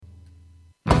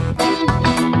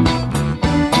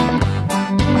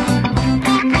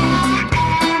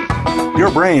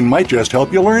your brain might just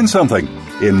help you learn something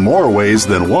in more ways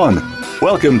than one.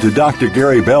 Welcome to Dr.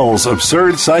 Gary Bell's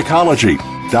Absurd Psychology.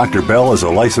 Dr. Bell is a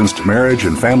licensed marriage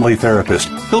and family therapist.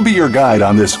 He'll be your guide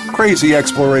on this crazy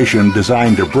exploration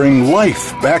designed to bring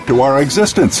life back to our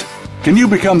existence. Can you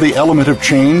become the element of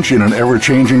change in an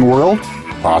ever-changing world?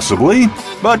 Possibly,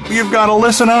 but you've got to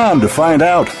listen on to find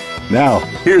out. Now,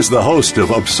 here's the host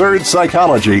of Absurd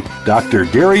Psychology, Dr.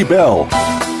 Gary Bell.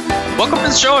 Welcome to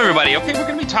the show, everybody. Okay, we're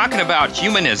going to be talking about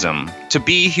humanism, to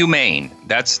be humane.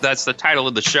 That's the title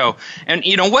of the show. And,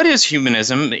 what is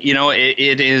humanism?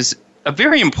 It is a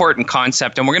very important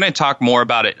concept, and we're going to talk more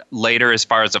about it later as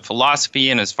far as a philosophy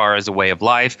and as far as a way of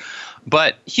life.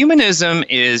 But humanism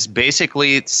is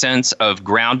basically a sense of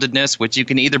groundedness, which you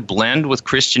can either blend with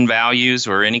Christian values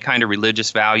or any kind of religious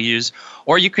values,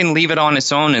 or you can leave it on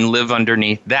its own and live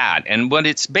underneath that. And what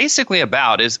it's basically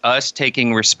about is us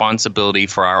taking responsibility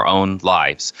for our own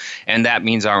lives. And that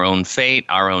means our own fate,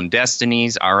 our own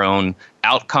destinies, our own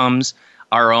outcomes,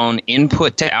 our own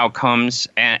input to outcomes,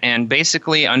 and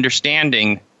basically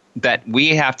understanding that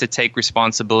we have to take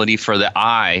responsibility for the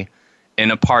I in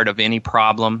a part of any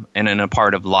problem and in a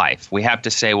part of life. We have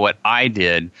to say what I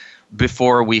did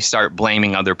before we start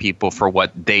blaming other people for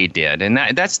what they did. And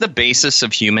that's the basis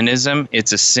of humanism.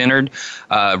 It's a centered,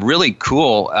 really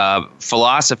cool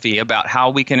philosophy about how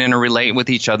we can interrelate with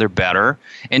each other better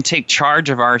and take charge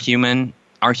of our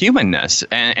humanness.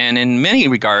 And in many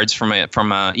regards, from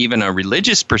even a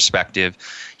religious perspective,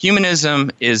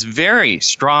 humanism is very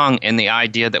strong in the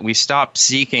idea that we stop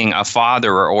seeking a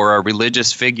father or a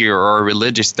religious figure or a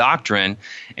religious doctrine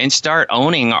and start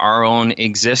owning our own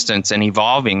existence and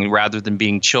evolving rather than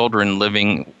being children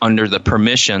living under the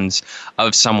permissions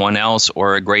of someone else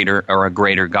or a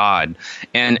greater God.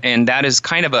 And that is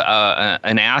kind of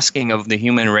an asking of the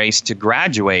human race to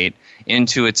graduate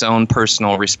into its own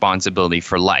personal responsibility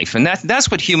for life. And that's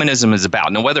what humanism is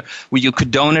about. Now, whether you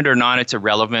condone it or not, it's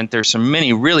irrelevant. There's so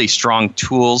many really strong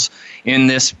tools in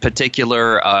this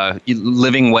particular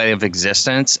living way of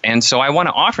existence. And so I want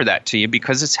to offer that to you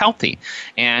because it's healthy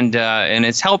and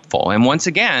it's helpful. And once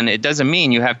again, it doesn't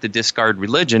mean you have to discard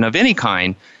religion of any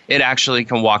kind. It actually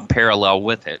can walk parallel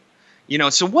with it.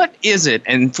 So what is it?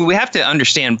 And we have to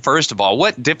understand, first of all,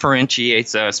 what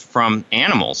differentiates us from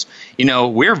animals.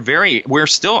 We're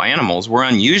still animals. We're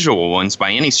unusual ones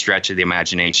by any stretch of the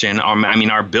imagination.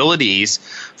 Our abilities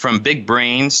from big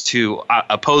brains to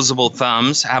opposable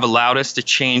thumbs have allowed us to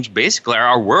change basically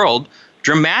our world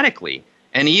dramatically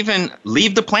and even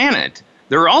leave the planet.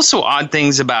 There are also odd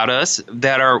things about us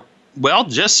that are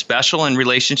just special in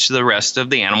relation to the rest of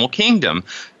the animal kingdom.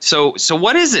 So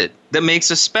what is it that makes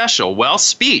us special? Well,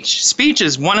 speech. Speech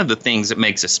is one of the things that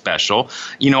makes us special.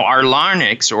 Our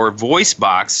larynx or voice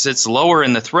box sits lower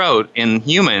in the throat in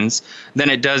humans than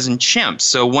it does in chimps.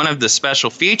 So one of the special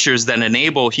features that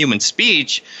enable human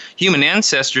speech, human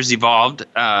ancestors evolved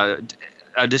a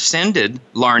descended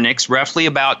larynx roughly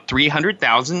about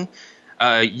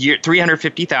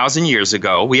 350,000 years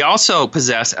ago. We also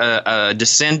possess a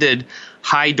descended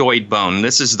hyoid bone.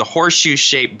 This is the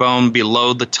horseshoe-shaped bone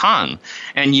below the tongue.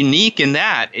 And unique in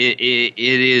that, it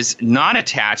is not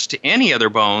attached to any other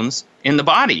bones in the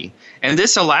body. And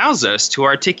this allows us to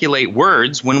articulate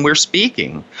words when we're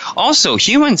speaking. Also,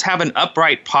 humans have an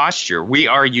upright posture. We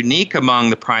are unique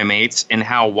among the primates in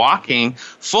how walking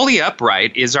fully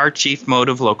upright is our chief mode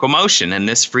of locomotion. And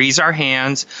this frees our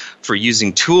hands for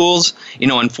using tools.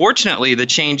 Unfortunately, the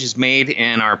changes made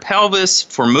in our pelvis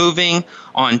for moving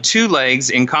on two legs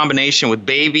in combination with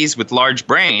babies with large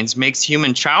brains makes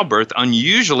human childbirth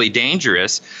unusually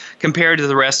dangerous compared to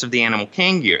the rest of the animal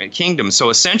kingdom. So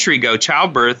a century ago,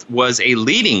 childbirth was a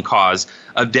leading cause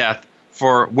of death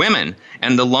for women.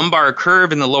 And the lumbar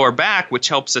curve in the lower back, which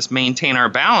helps us maintain our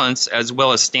balance as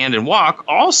well as stand and walk,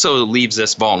 also leaves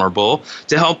us vulnerable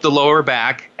to help the lower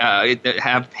back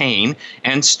have pain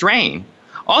and strain.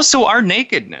 Also, our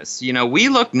nakedness. We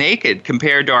look naked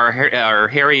compared to our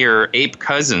hairier ape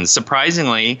cousins.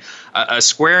 Surprisingly, a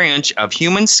square inch of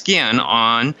human skin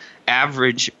on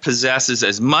average possesses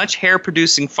as much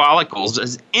hair-producing follicles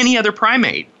as any other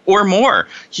primate or more.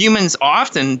 Humans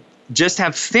often just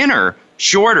have thinner,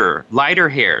 shorter, lighter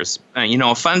hairs.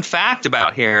 A fun fact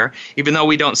about hair, even though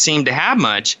we don't seem to have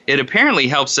much, it apparently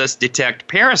helps us detect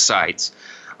parasites.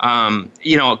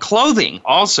 Clothing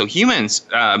also. Humans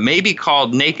may be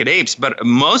called naked apes, but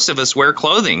most of us wear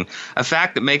clothing, a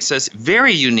fact that makes us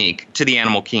very unique to the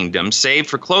animal kingdom. Save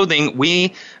for clothing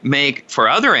we make for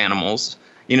other animals,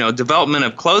 development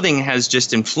of clothing has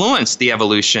just influenced the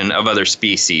evolution of other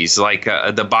species. Like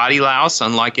the body louse,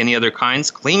 unlike any other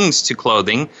kinds, clings to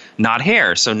clothing, not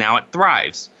hair, so now it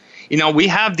thrives. We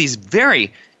have these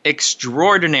very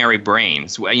extraordinary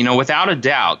brains. Without a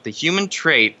doubt, the human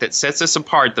trait that sets us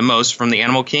apart the most from the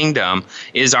animal kingdom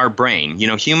is our brain.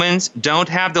 Humans don't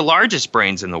have the largest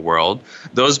brains in the world.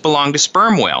 Those belong to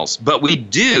sperm whales. But we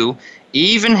do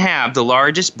even have the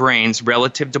largest brains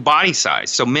relative to body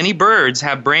size. So many birds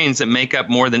have brains that make up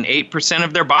more than 8%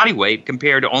 of their body weight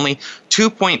compared to only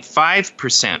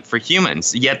 2.5% for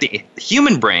humans. Yet the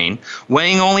human brain,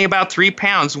 weighing only about 3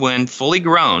 pounds when fully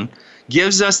grown,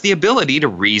 gives us the ability to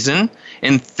reason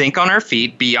and think on our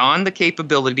feet beyond the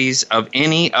capabilities of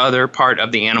any other part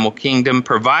of the animal kingdom,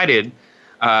 provided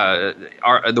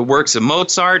are the works of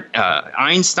Mozart,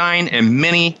 Einstein, and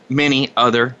many, many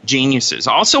other geniuses.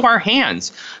 Also our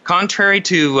hands. Contrary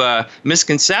to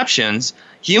misconceptions,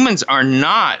 humans are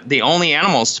not the only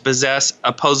animals to possess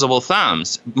opposable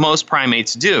thumbs. Most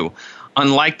primates do.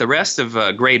 Unlike the rest of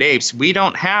great apes, we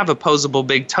don't have opposable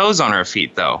big toes on our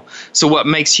feet, though. So what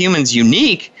makes humans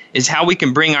unique is how we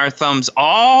can bring our thumbs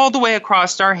all the way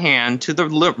across our hand to the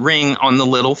ring on the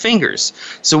little fingers.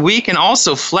 So we can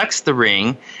also flex the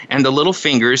ring and the little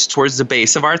fingers towards the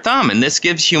base of our thumb. And this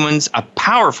gives humans a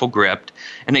powerful grip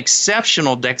and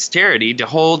exceptional dexterity to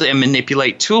hold and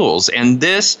manipulate tools. And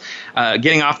this,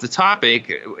 getting off the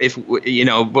topic,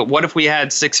 but what if we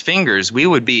had 6 fingers? We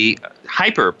would be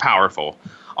hyper powerful.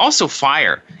 Also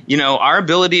fire. Our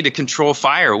ability to control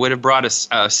fire would have brought us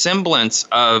a semblance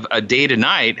of a day to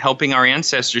night, helping our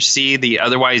ancestors see the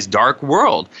otherwise dark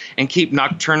world and keep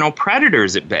nocturnal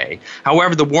predators at bay.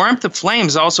 However, the warmth of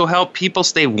flames also help people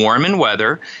stay warm in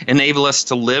weather, enable us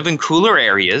to live in cooler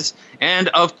areas, and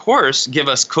of course give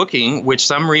us cooking, which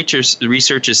some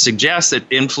researchers suggest that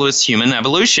influenced human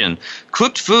evolution.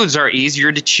 Cooked foods are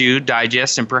easier to chew,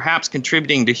 digest, and perhaps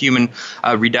contributing to human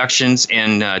reductions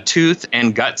in tooth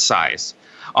and gut size.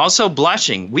 Also,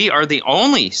 blushing. We are the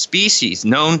only species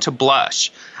known to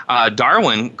blush.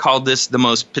 Darwin called this the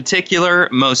most particular,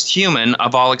 most human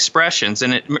of all expressions.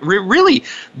 And it really,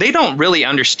 they don't really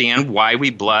understand why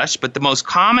we blush, but the most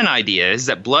common idea is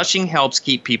that blushing helps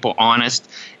keep people honest,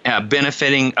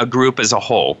 benefiting a group as a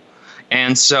whole.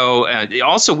 And so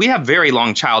also we have very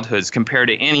long childhoods compared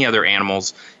to any other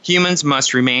animals. Humans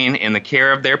must remain in the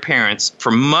care of their parents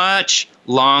for much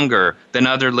longer than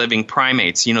other living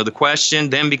primates. The question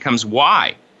then becomes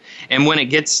why? And when it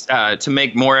gets to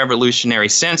make more evolutionary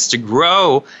sense to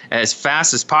grow as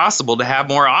fast as possible to have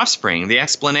more offspring, the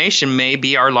explanation may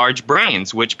be our large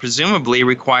brains, which presumably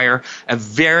require a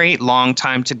very long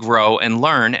time to grow and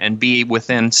learn and be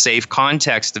within safe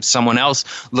context of someone else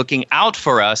looking out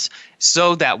for us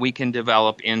so that we can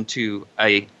develop into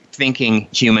a thinking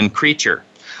human creature.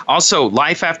 Also,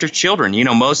 life after children.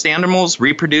 Most animals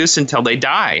reproduce until they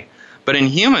die. But in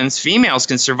humans, females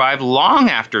can survive long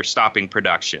after stopping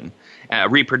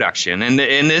reproduction. And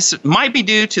this might be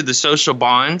due to the social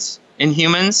bonds in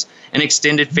humans and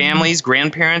extended families.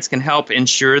 Grandparents can help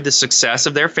ensure the success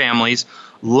of their families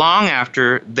long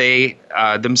after they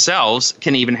themselves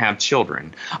can even have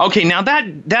children. Okay, now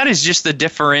that is just the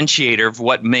differentiator of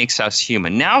what makes us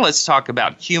human. Now let's talk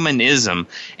about humanism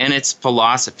and its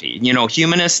philosophy.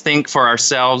 Humanists think for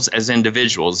ourselves as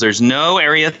individuals. There's no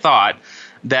area of thought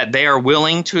that they are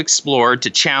willing to explore, to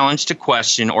challenge, to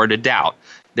question, or to doubt.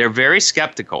 They're very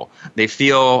skeptical. They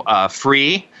feel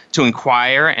free to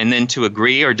inquire and then to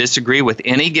agree or disagree with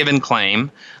any given claim.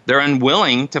 They're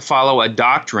unwilling to follow a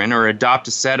doctrine or adopt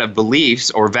a set of beliefs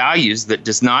or values that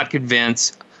does not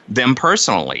convince them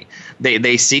personally.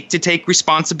 They seek to take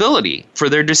responsibility for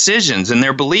their decisions and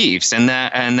their beliefs, and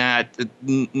that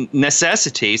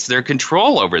necessitates their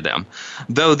control over them.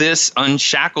 Though this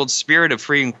unshackled spirit of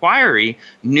free inquiry,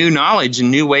 new knowledge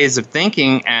and new ways of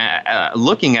thinking,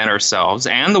 looking at ourselves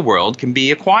and the world can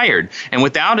be acquired. And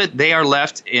without it, they are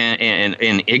left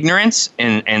in ignorance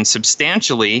and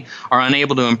substantially are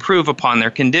unable to improve upon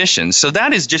their conditions. So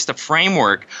that is just a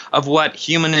framework of what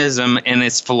humanism and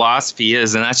its philosophy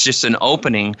is, and that's just an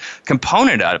opening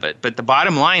component of it. But the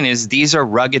bottom line is these are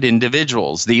rugged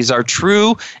individuals. These are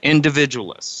true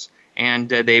individualists. And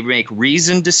they make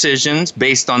reasoned decisions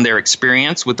based on their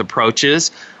experience with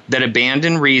approaches that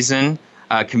abandon reason,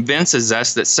 convinces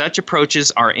us that such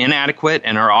approaches are inadequate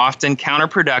and are often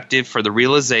counterproductive for the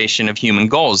realization of human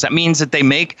goals. That means that they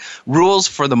make rules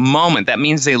for the moment. That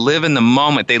means they live in the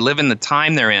moment. They live in the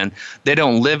time they're in. They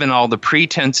don't live in all the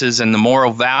pretenses and the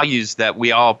moral values that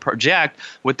we all project.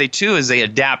 What they do is they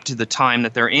adapt to the time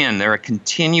that they're in. They're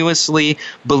continuously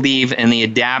believe in the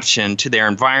adaptation to their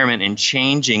environment and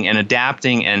changing and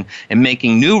adapting and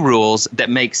making new rules that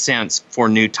make sense for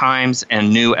new times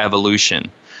and new evolution.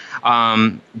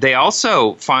 They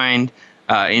also find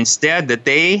instead that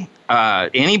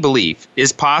any belief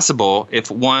is possible if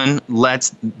one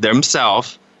lets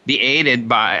themselves be aided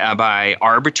by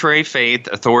arbitrary faith,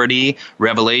 authority,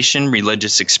 revelation,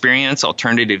 religious experience,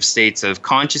 alternative states of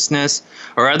consciousness,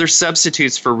 or other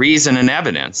substitutes for reason and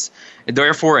evidence.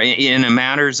 Therefore, in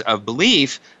matters of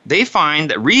belief, they find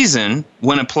that reason,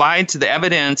 when applied to the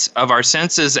evidence of our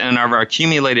senses and of our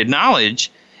accumulated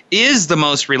knowledge, is the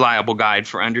most reliable guide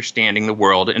for understanding the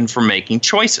world and for making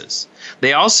choices.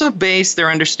 They also base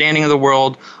their understanding of the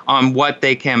world on what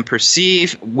they can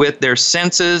perceive with their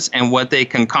senses and what they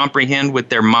can comprehend with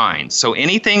their minds. So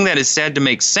anything that is said to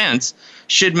make sense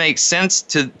should make sense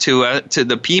to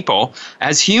the people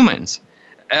as humans.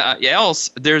 Else,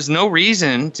 there's no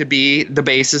reason to be the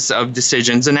basis of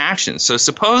decisions and actions. So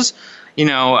suppose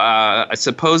a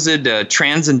supposed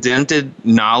transcendental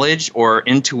knowledge or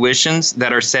intuitions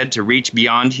that are said to reach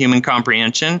beyond human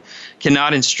comprehension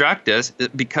cannot instruct us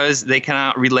because they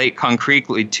cannot relate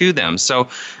concretely to them. So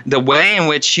the way in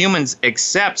which humans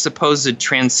accept supposed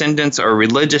transcendence or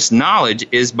religious knowledge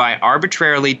is by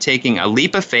arbitrarily taking a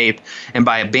leap of faith and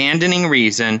by abandoning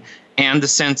reason and the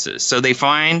senses. So they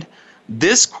find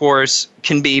this course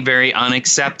can be very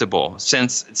unacceptable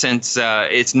since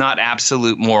it's not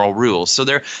absolute moral rules. So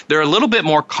they're a little bit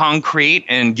more concrete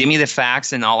and give me the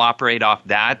facts and I'll operate off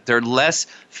that. They're less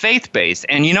faith-based.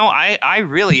 And I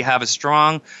really have a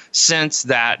strong sense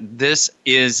that this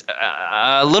is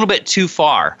a little bit too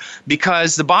far,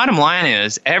 because the bottom line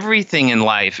is everything in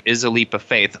life is a leap of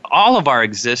faith. All of our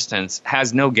existence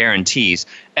has no guarantees.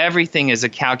 Everything is a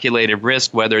calculated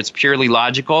risk, whether it's purely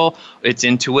logical, it's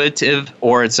intuitive,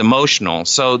 or it's emotional.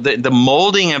 So the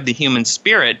molding of the human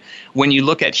spirit, when you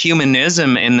look at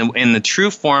humanism in the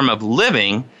true form of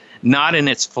living, not in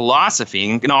its philosophy,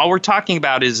 and all we're talking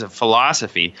about is a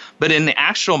philosophy, but in the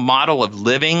actual model of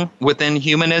living within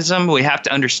humanism, we have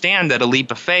to understand that a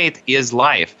leap of faith is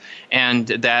life, and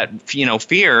that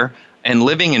fear and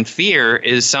living in fear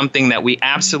is something that we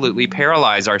absolutely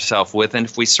paralyze ourselves with. And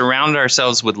if we surround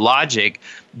ourselves with logic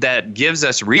that gives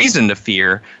us reason to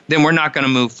fear, then we're not going to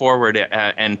move forward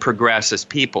and progress as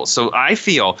people. So I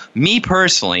feel, me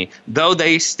personally, though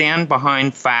they stand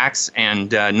behind facts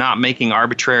and not making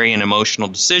arbitrary and emotional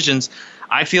decisions,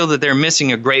 I feel that they're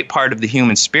missing a great part of the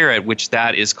human spirit, which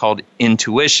that is called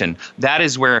intuition. That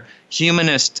is where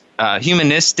humanistic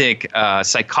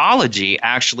psychology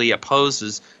actually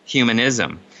opposes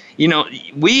humanism.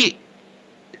 We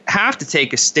have to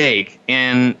take a stake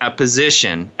in a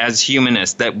position as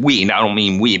humanists that I don't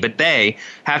mean we, but they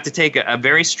have to take a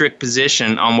very strict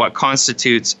position on what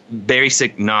constitutes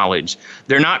basic knowledge.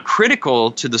 They're not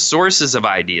critical to the sources of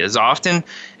ideas. Often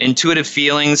intuitive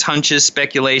feelings, hunches,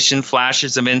 speculation,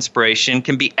 flashes of inspiration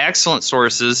can be excellent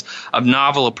sources of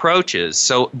novel approaches.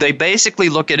 So they basically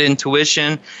look at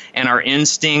intuition and our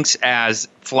instincts as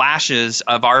flashes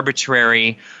of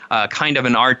arbitrary, kind of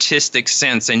an artistic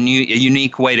sense, a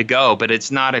unique way to go, but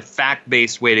it's not a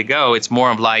fact-based way to go. It's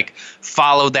more of like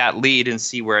follow that lead and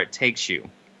see where it takes you.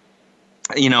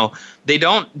 They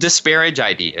don't disparage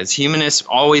ideas. Humanists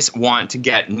always want to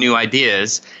get new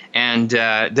ideas, and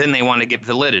then they want to get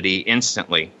validity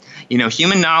instantly.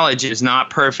 Human knowledge is not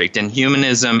perfect, and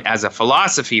humanism as a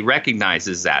philosophy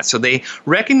recognizes that. So they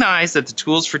recognize that the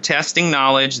tools for testing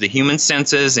knowledge, the human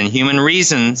senses and human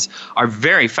reasons, are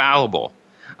very fallible.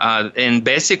 And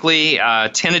basically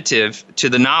tentative to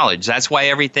the knowledge. That's why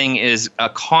everything is a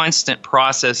constant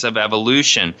process of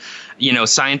evolution.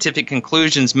 Scientific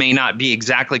conclusions may not be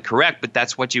exactly correct, but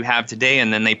that's what you have today,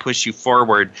 and then they push you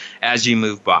forward as you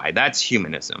move by. That's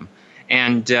humanism.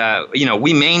 And, they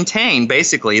maintain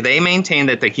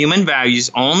that the human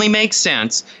values only make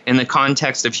sense in the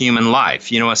context of human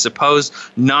life. A supposed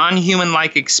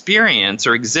non-human-like experience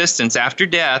or existence after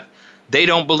death, they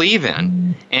don't believe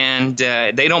in. And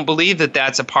they don't believe that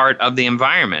that's a part of the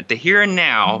environment. The here and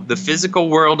now, the physical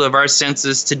world of our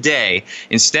senses today,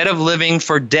 instead of living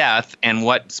for death and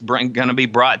what's going to be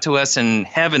brought to us in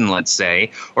heaven, let's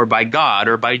say, or by God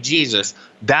or by Jesus,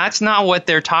 that's not what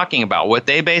they're talking about. What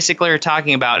they basically are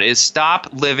talking about is stop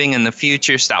living in the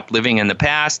future, stop living in the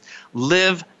past,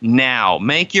 live now.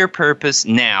 Make your purpose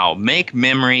now. Make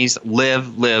memories,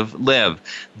 live, live, live.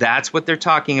 That's what they're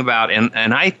talking about, and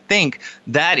I think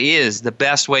that is the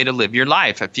best way to live your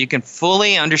life. If you can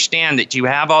fully understand that you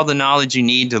have all the knowledge you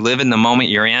need to live in the moment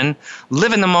you're in,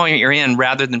 live in the moment you're in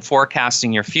rather than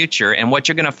forecasting your future. And what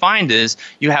you're going to find is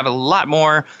you have a lot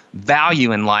more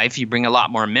value in life. You bring a lot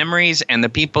more memories, and the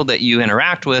people that you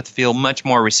interact with feel much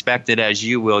more respected as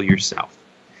you will yourself.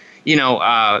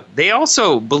 They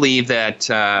also believe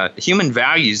that human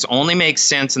values only make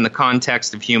sense in the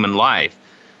context of human life.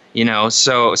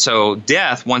 So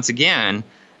death, once again,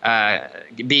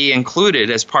 be included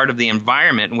as part of the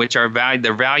environment in which their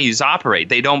values operate.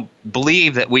 They don't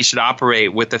believe that we should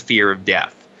operate with the fear of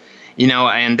death.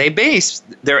 And they base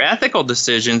their ethical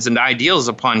decisions and ideals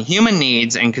upon human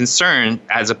needs and concern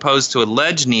as opposed to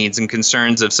alleged needs and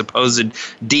concerns of supposed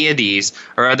deities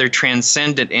or other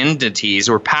transcendent entities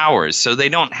or powers. So they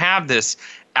don't have this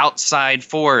outside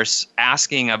force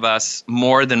asking of us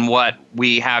more than what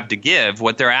we have to give.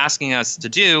 What they're asking us to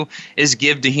do is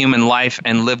give to human life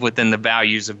and live within the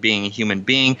values of being a human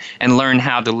being and learn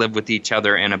how to live with each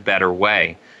other in a better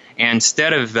way. And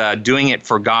instead of doing it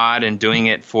for God and doing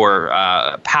it for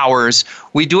powers,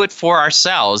 we do it for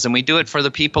ourselves and we do it for the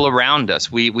people around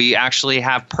us. We actually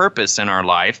have purpose in our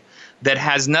life that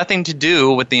has nothing to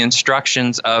do with the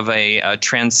instructions of a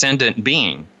transcendent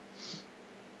being.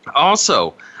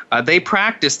 Also, they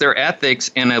practice their ethics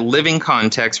in a living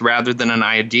context rather than an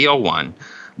ideal one.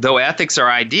 Though ethics are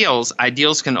ideals,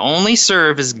 ideals can only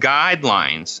serve as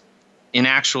guidelines in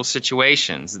actual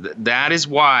situations. That is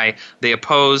why they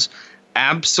oppose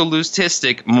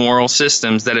absolutistic moral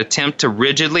systems that attempt to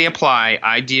rigidly apply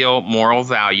ideal moral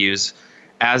values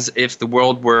as if the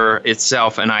world were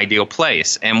itself an ideal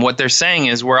place. And what they're saying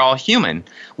is we're all human.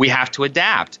 We have to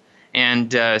adapt.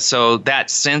 And so that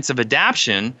sense of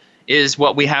adaptation is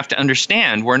what we have to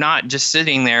understand. We're not just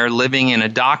sitting there living in a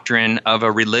doctrine of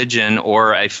a religion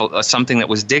or something that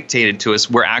was dictated to us.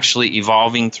 We're actually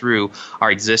evolving through our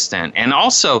existence. And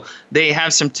also, they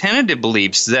have some tentative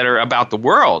beliefs that are about the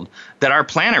world, that our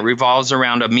planet revolves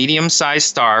around a medium-sized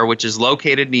star, which is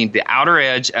located near the outer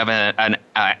edge of an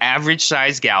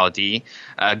average-sized galaxy,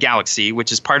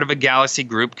 which is part of a galaxy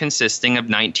group consisting of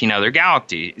 19 other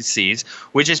galaxies,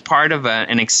 which is part of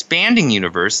an expanding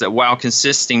universe that, while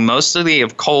consisting mostly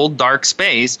of cold, dark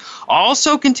space,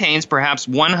 also contains perhaps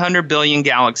 100 billion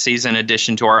galaxies in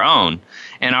addition to our own.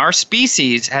 And our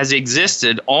species has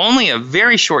existed only a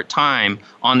very short time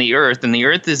on the Earth, and the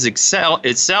Earth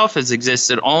itself has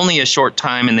existed only a short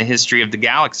time in the history of the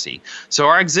galaxy. So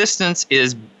our existence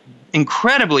is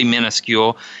incredibly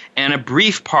minuscule and a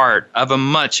brief part of a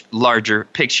much larger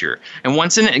picture. And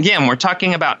once again, we're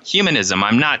talking about humanism.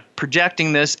 I'm not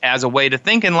projecting this as a way to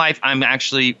think in life. I'm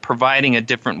actually providing a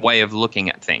different way of looking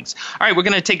at things. All right, we're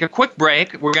going to take a quick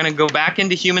break. We're going to go back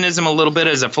into humanism a little bit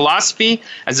as a philosophy,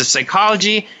 as a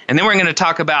psychology, and then we're going to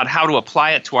talk about how to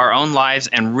apply it to our own lives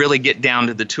and really get down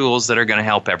to the tools that are going to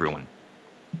help everyone.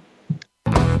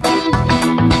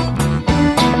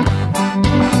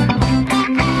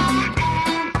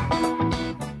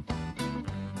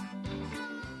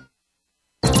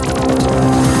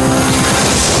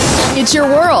 It's your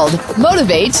world.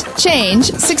 Motivate,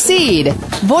 change, succeed.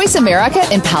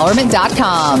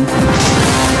 VoiceAmericaEmpowerment.com.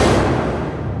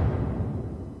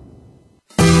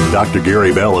 Dr.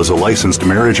 Gary Bell is a licensed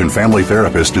marriage and family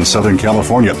therapist in Southern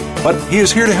California, but he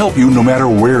is here to help you no matter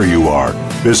where you are.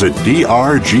 Visit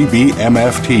drgbmft.com.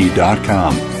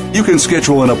 You can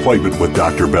schedule an appointment with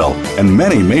Dr. Bell, and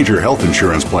many major health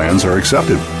insurance plans are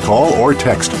accepted. Call or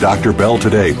text Dr. Bell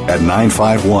today at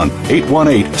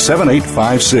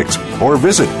 951-818-7856 or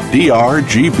visit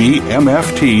drgbmft.com.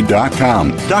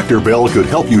 Dr. Bell could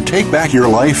help you take back your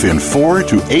life in 4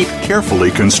 to 8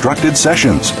 carefully constructed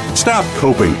sessions. Stop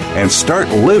coping and start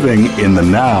living in the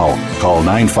now. Call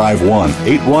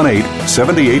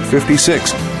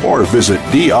 951-818-7856 or visit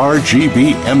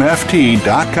drgbmft.com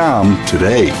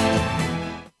today.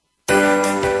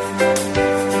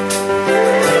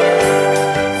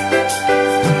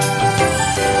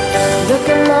 Look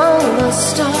among the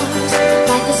stars,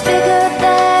 life is bigger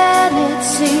than it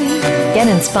seems. Get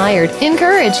inspired,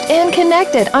 encouraged, and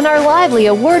connected on our lively,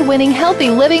 award-winning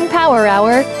Healthy Living Power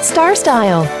Hour, Star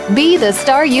Style. Be the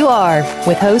star you are,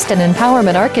 with host and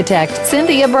empowerment architect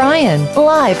Cynthia Bryan.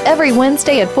 Live every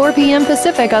Wednesday at 4 p.m.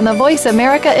 Pacific on the Voice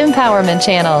America Empowerment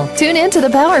Channel. Tune in to the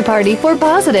Power Party for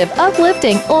positive,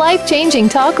 uplifting, life-changing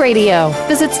talk radio.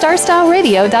 Visit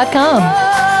starstyleradio.com.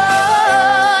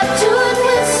 Do it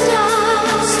with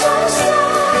style, star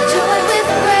style. Do it with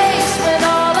grace when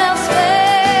all else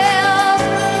fails.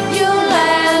 You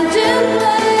land in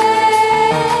place.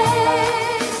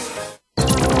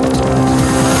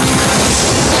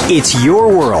 It's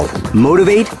your world.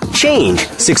 Motivate, change,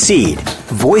 succeed.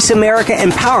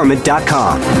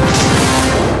 VoiceAmericaEmpowerment.com.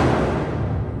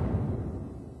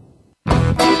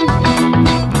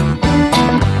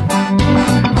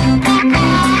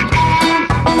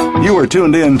 You are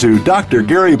tuned in to Dr.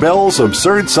 Gary Bell's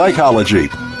Absurd Psychology.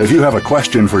 If you have a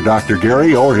question for Dr.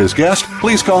 Gary or his guest,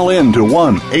 please call in to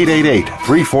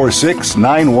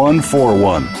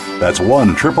 1-888-346-9141. That's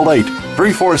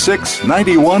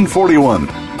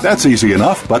 1-888-346-9141. That's easy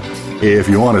enough, but if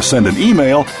you want to send an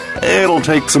email, it'll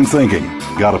take some thinking.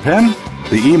 Got a pen?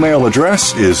 The email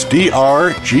address is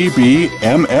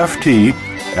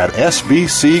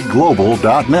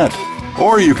drgbmft@sbcglobal.net.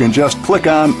 Or you can just click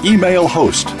on Email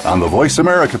Host on the Voice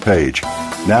America page.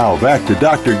 Now back to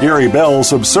Dr. Gary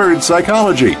Bell's Absurd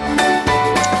Psychology.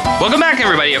 Welcome back,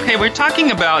 everybody. Okay, we're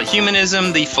talking about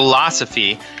humanism, the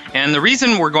philosophy. And the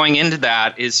reason we're going into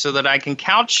that is so that I can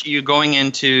couch you going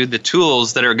into the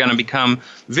tools that are going to become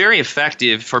very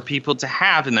effective for people to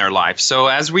have in their life. So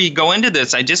as we go into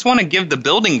this, I just want to give the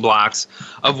building blocks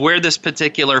of where this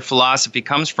particular philosophy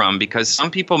comes from, because some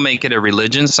people make it a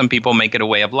religion, some people make it a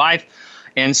way of life.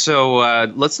 And so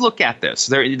let's look at this.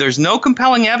 There's no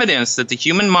compelling evidence that the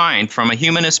human mind, from a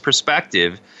humanist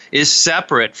perspective, is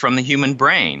separate from the human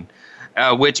brain.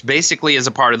 Which basically is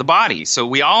a part of the body. So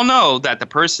we all know that the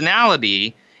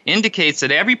personality indicates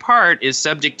that every part is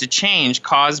subject to change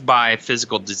caused by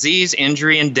physical disease,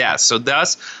 injury, and death. So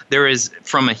thus, there is,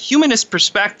 from a humanist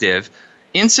perspective,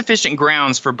 insufficient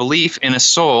grounds for belief in a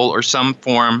soul or some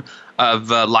form of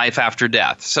life after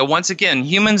death. So once again,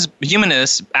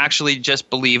 humanists actually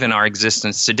just believe in our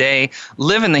existence today,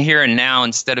 live in the here and now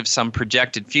instead of some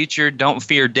projected future, don't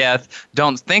fear death,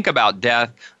 don't think about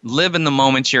death, live in the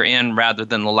moment you're in rather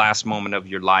than the last moment of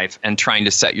your life and trying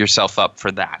to set yourself up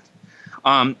for that.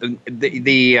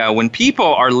 When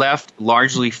people are left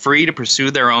largely free to pursue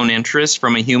their own interests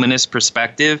from a humanist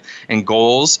perspective and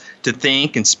goals, to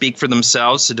think and speak for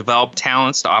themselves, to develop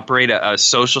talents, to operate a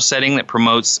social setting that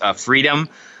promotes freedom,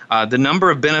 the number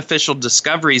of beneficial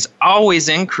discoveries always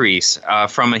increase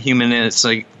from a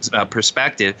humanistic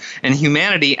perspective, and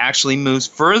humanity actually moves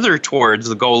further towards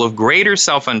the goal of greater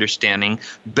self-understanding,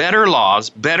 better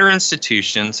laws, better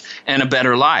institutions, and a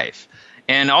better life.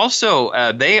 And also,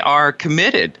 they are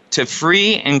committed to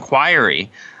free inquiry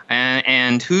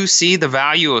and who see the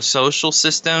value of social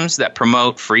systems that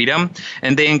promote freedom,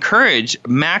 and they encourage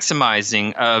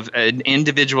maximizing of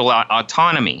individual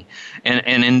autonomy.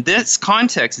 And in this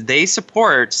context, they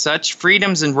support such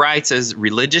freedoms and rights as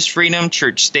religious freedom,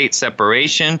 church-state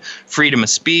separation, freedom of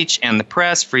speech and the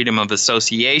press, freedom of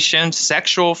association,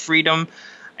 sexual freedom,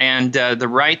 and the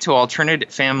right to alternative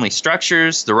family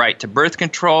structures, the right to birth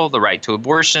control, the right to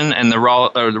abortion, and the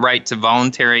right to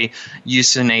voluntary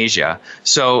euthanasia.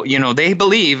 So, they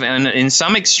believe in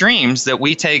some extremes that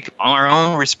we take our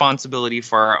own responsibility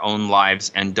for our own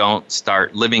lives and don't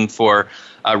start living for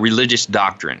religious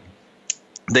doctrine.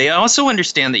 They also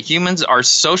understand that humans are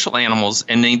social animals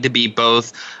and need to be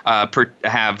both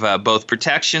have both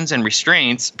protections and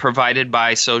restraints provided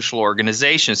by social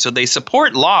organizations. So they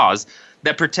support laws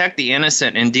that protect the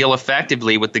innocent and deal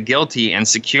effectively with the guilty and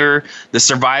secure the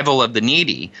survival of the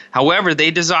needy. However, they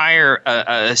desire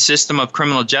a system of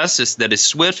criminal justice that is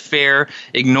swift, fair,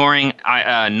 ignoring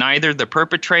neither the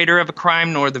perpetrator of a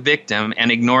crime nor the victim,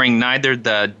 and ignoring neither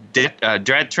the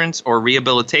deterrence or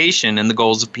rehabilitation in the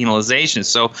goals of penalization.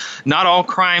 So not all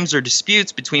crimes or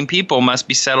disputes between people must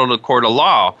be settled in a court of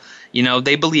law.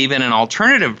 They believe in an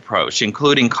alternative approach,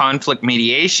 including conflict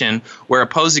mediation, where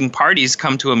opposing parties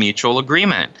come to a mutual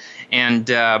agreement. And,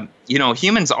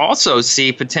 humans also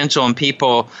see potential in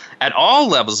people at all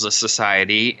levels of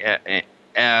society,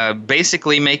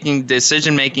 basically making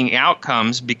decision-making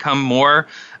outcomes become more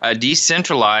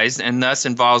decentralized and thus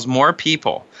involves more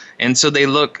people. And so they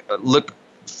look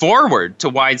forward to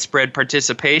widespread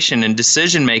participation in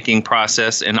decision-making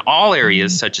process in all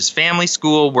areas such as family,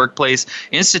 school, workplace,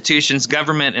 institutions,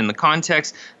 government. In the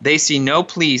context, they see no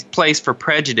place for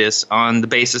prejudice on the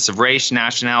basis of race,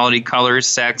 nationality, color,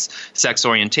 sex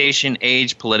orientation,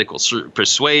 age, political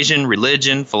persuasion,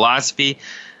 religion, philosophy,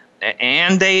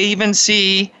 and they even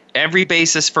see every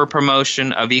basis for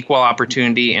promotion of equal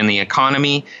opportunity in the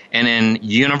economy and in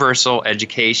universal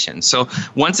education. So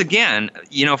once again,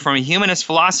 from a humanist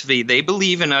philosophy, they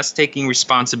believe in us taking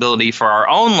responsibility for our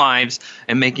own lives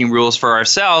and making rules for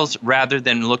ourselves rather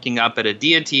than looking up at a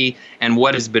deity and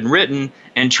what has been written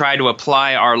and try to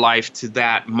apply our life to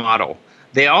that model.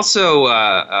 They also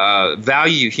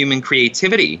value human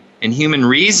creativity and human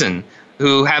reason,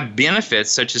 who have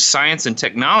benefits such as science and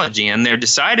technology, and they're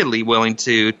decidedly willing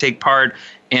to take part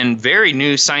in very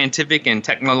new scientific and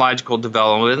technological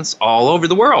developments all over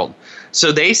the world.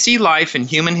 So they see life and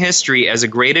human history as a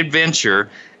great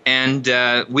adventure, and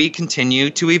we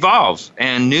continue to evolve.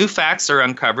 And new facts are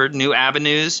uncovered, new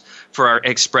avenues for our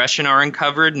expression are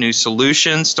uncovered, new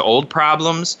solutions to old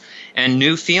problems, and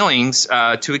new feelings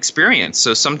to experience.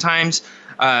 So sometimes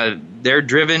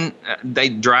they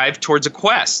drive towards a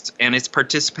quest, and its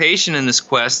participation in this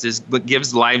quest is what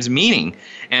gives lives meaning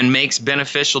and makes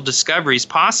beneficial discoveries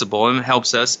possible and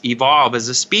helps us evolve as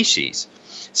a species.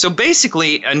 So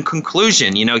basically, in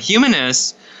conclusion,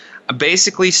 humanists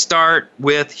basically start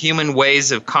with human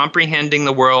ways of comprehending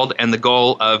the world and the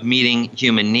goal of meeting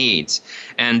human needs.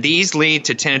 And these lead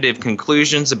to tentative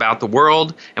conclusions about the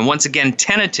world. And once again,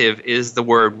 tentative is the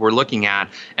word we're looking at,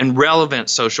 and relevant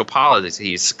social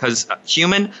policies, because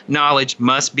human knowledge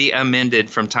must be amended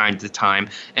from time to time.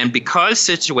 And because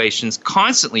situations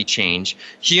constantly change,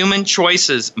 human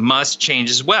choices must change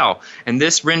as well. And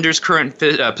this renders current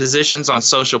positions on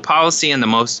social policy and the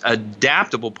most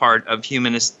adaptable part of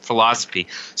humanist philosophy.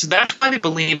 So that's why they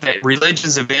believe that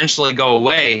religions eventually go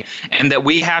away and that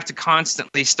we have to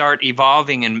constantly start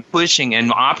evolving and pushing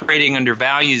and operating under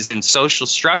values and social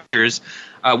structures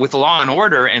with law and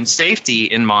order and safety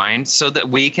in mind so that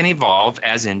we can evolve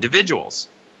as individuals.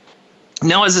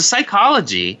 Now, as a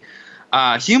psychology,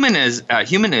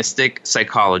 humanistic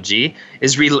psychology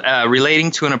is relating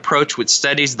to an approach which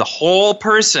studies the whole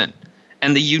person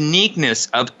and the uniqueness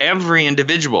of every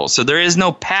individual. So there is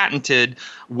no patented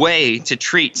way to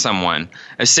treat someone.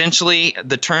 Essentially,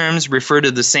 the terms refer to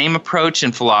the same approach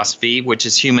in philosophy, which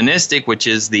is humanistic, which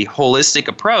is the holistic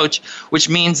approach, which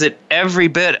means that every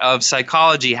bit of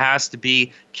psychology has to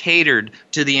be catered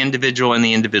to the individual and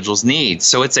the individual's needs.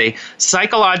 So it's a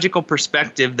psychological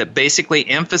perspective that basically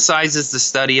emphasizes the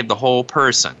study of the whole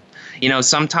person.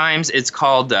 Sometimes it's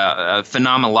called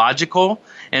phenomenological,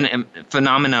 and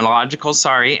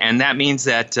that means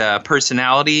that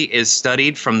personality is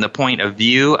studied from the point of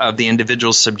view of the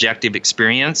individual's subjective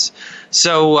experience.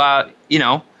 So,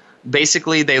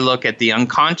 basically they look at the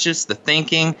unconscious, the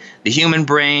thinking, the human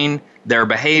brain, their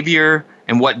behavior,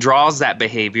 and what draws that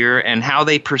behavior, and how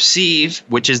they perceive,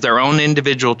 which is their own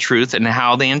individual truth, and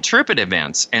how they interpret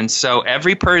events. And so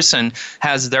every person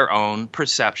has their own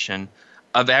perception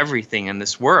of everything in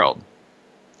this world.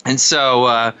 And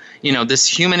so, this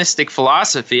humanistic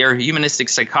philosophy or humanistic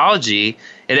psychology,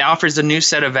 it offers a new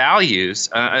set of values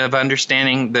of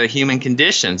understanding the human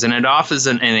conditions, and it offers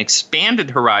an expanded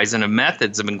horizon of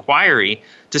methods of inquiry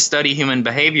to study human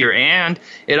behavior, and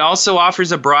it also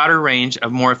offers a broader range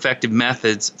of more effective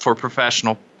methods for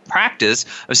professional practice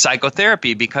of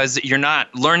psychotherapy, because you're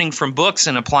not learning from books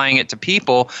and applying it to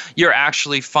people. You're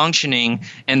actually functioning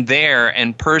and there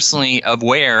and personally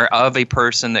aware of a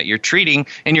person that you're treating,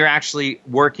 and you're actually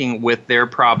working with their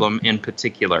problem in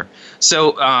particular.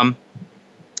 So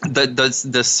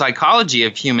the psychology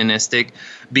of humanistic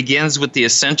begins with the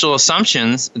essential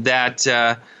assumptions that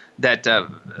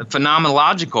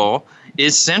phenomenological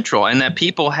is central and that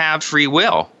people have free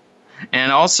will.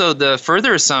 And also the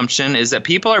further assumption is that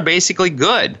people are basically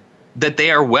good, that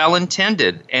they are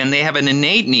well-intended, and they have an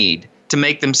innate need to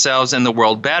make themselves and the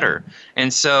world better.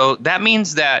 And so that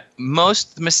means that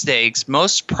most mistakes,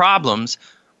 most problems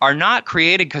are not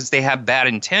created because they have bad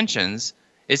intentions.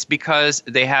 It's because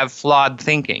they have flawed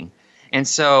thinking. And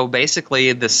so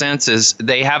basically the sense is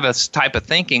they have a type of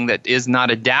thinking that is not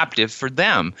adaptive for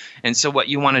them. And so what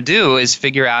you want to do is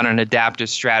figure out an adaptive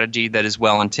strategy that is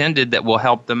well-intended that will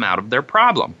help them out of their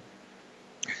problem.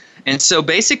 And so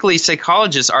basically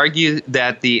psychologists argue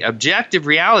that the objective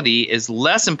reality is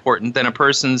less important than a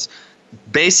person's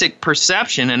basic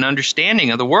perception and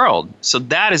understanding of the world. So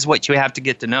that is what you have to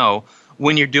get to know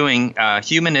when you're doing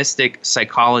humanistic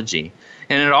psychology.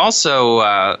 And it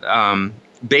also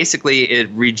basically it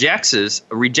rejects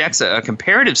a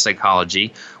comparative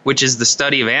psychology, which is the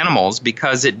study of animals,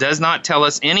 because it does not tell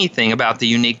us anything about the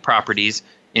unique properties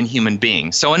in human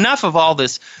beings. So enough of all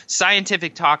this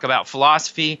scientific talk about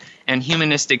philosophy and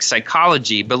humanistic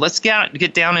psychology, but let's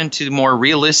get down into more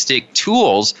realistic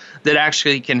tools that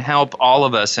actually can help all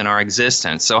of us in our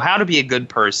existence. So how to be a good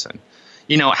person.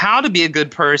 How to be a good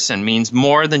person means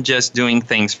more than just doing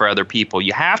things for other people.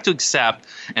 You have to accept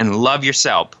and love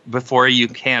yourself before you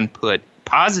can put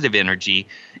positive energy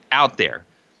out there.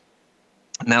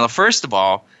 Now, first of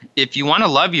all, if you want to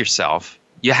love yourself,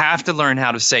 you have to learn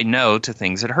how to say no to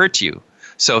things that hurt you.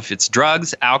 So if it's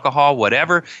drugs, alcohol,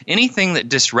 whatever, anything that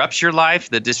disrupts your life,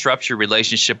 that disrupts your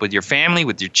relationship with your family,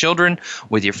 with your children,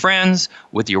 with your friends,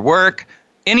 with your work,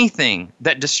 anything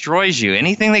that destroys you,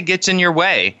 anything that gets in your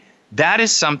way, that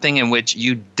is something in which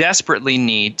you desperately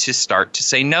need to start to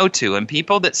say no to. And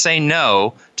people that say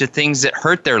no to things that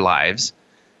hurt their lives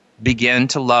begin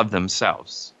to love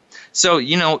themselves. So,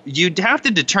 you'd have to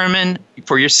determine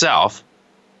for yourself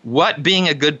what being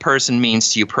a good person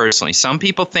means to you personally. Some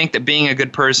people think that being a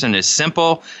good person is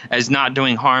simple as not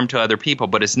doing harm to other people,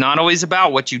 but it's not always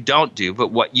about what you don't do,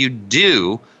 but what you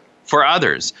do for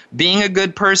others. Being a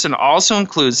good person also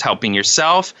includes helping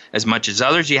yourself as much as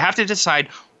others. You have to decide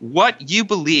what you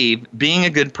believe being a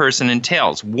good person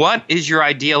entails. What is your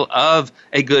ideal of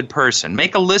a good person?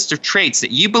 Make a list of traits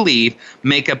that you believe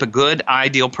make up a good,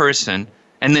 ideal person,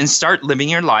 and then start living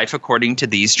your life according to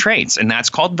these traits. And that's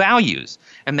called values.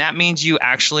 And that means you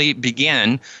actually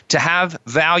begin to have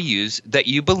values that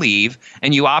you believe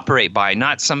and you operate by,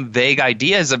 not some vague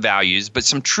ideas of values, but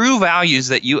some true values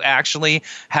that you actually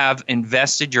have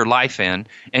invested your life in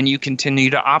and you continue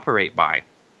to operate by.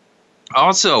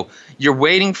 Also, you're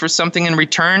waiting for something in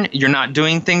return. You're not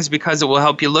doing things because it will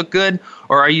help you look good,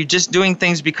 or are you just doing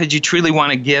things because you truly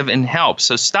want to give and help?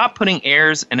 So stop putting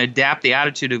airs and adapt the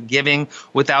attitude of giving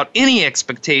without any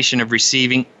expectation of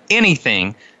receiving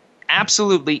anything,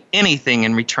 absolutely anything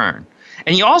in return.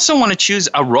 And you also want to choose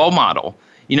a role model.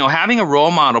 You know, having a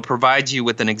role model provides you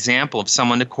with an example of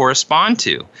someone to correspond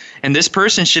to. And this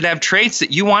person should have traits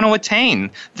that you want to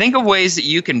attain. Think of ways that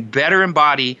you can better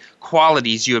embody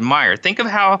qualities you admire. Think of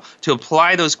how to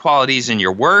apply those qualities in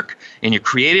your work, in your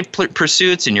creative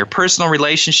pursuits, in your personal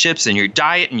relationships, in your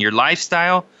diet, and your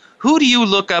lifestyle. Who do you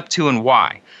look up to and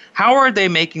why? How are they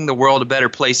making the world a better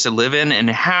place to live in, and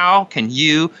how can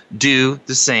you do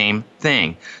the same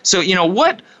thing? So, you know,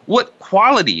 what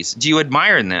qualities do you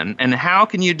admire in them, and how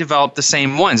can you develop the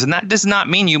same ones? And that does not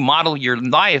mean you model your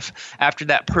life after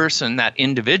that person, that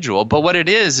individual, but what it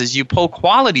is you pull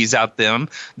qualities out them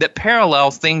that parallel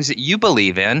things that you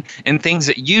believe in and things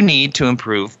that you need to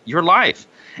improve your life.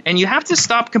 And you have to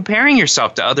stop comparing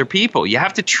yourself to other people. You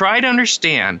have to try to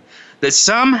understand that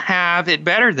some have it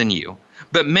better than you,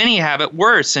 but many have it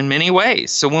worse in many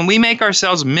ways. So when we make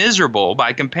ourselves miserable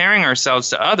by comparing ourselves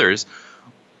to others,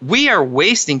 we are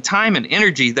wasting time and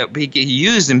energy that we get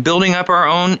used in building up our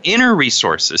own inner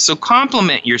resources. So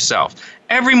compliment yourself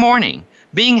every morning.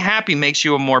 Being happy makes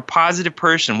you a more positive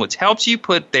person, which helps you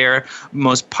put their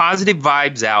most positive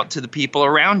vibes out to the people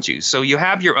around you. So you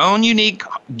have your own unique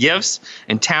gifts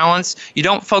and talents. You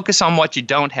don't focus on what you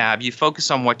don't have. You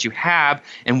focus on what you have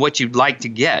and what you'd like to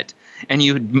get. And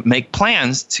you make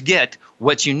plans to get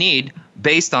what you need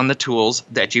based on the tools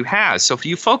that you have. So if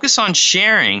you focus on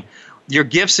sharing your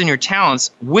gifts and your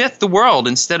talents with the world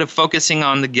instead of focusing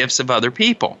on the gifts of other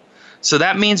people. So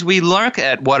that means we look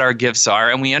at what our gifts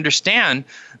are and we understand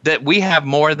that we have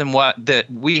more than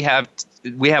we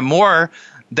have more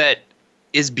that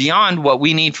is beyond what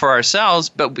we need for ourselves,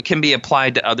 but can be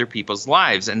applied to other people's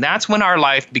lives. And that's when our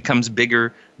life becomes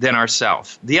bigger than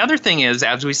ourselves. The other thing is,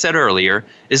 as we said earlier,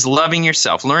 is loving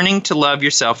yourself, learning to love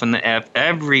yourself in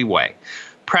every way.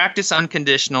 Practice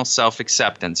unconditional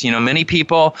self-acceptance. You know, many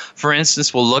people, for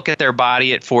instance, will look at their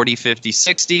body at 40, 50,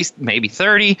 60, maybe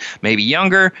 30, maybe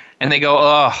younger, and they go,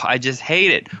 oh, I just hate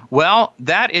it. Well,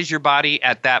 that is your body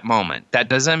at that moment. That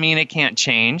doesn't mean it can't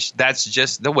change. That's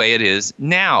just the way it is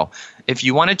now. If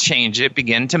you want to change it,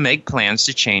 begin to make plans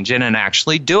to change it and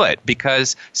actually do it,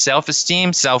 because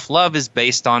self-esteem, self-love is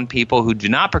based on people who do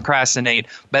not procrastinate,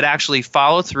 but actually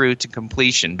follow through to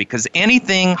completion, because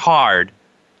anything hard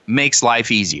makes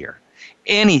life easier.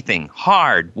 Anything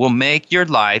hard will make your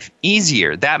life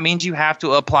easier. That means you have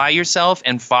to apply yourself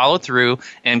and follow through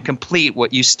and complete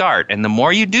what you start. And the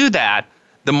more you do that,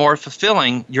 the more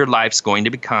fulfilling your life's going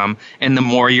to become, and the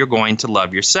more you're going to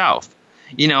love yourself.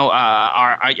 You know,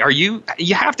 are you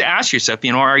have to ask yourself,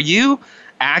 you know, are you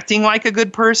acting like a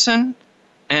good person?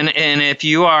 And if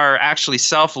you are actually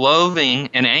self-loathing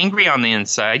and angry on the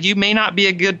inside, you may not be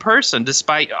a good person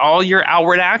despite all your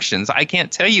outward actions. I can't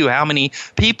tell you how many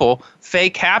people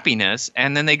fake happiness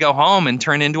and then they go home and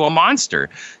turn into a monster.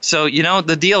 So, you know,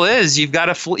 the deal is you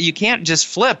can't just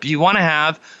flip. You want to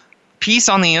have peace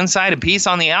on the inside and peace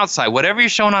on the outside. Whatever you're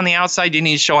showing on the outside, you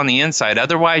need to show on the inside.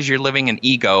 Otherwise, you're living an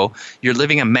ego. You're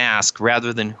living a mask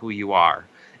rather than who you are.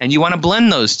 And you want to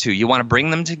blend those two. You want to bring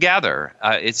them together.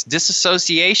 It's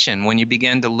disassociation when you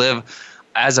begin to live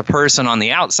as a person on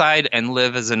the outside and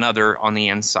live as another on the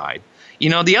inside. You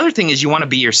know, the other thing is you want to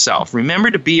be yourself. Remember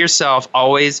to be yourself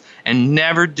always, and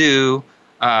never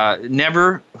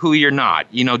who you're not.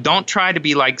 You know, don't try to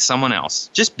be like someone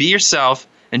else. Just be yourself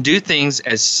and do things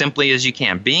as simply as you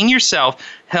can. Being yourself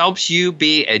helps you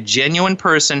be a genuine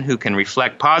person who can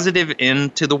reflect positive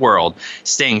into the world.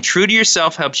 Staying true to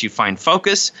yourself helps you find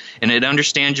focus, and it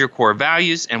understands your core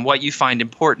values and what you find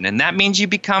important. And that means you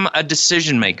become a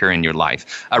decision maker in your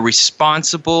life, a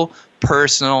responsible,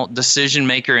 personal decision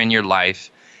maker in your life.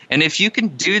 And if you can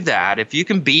do that, if you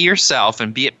can be yourself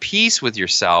and be at peace with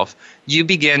yourself, you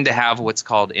begin to have what's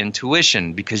called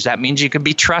intuition, because that means you can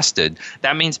be trusted.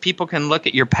 That means people can look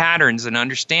at your patterns and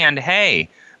understand, hey,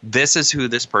 this is who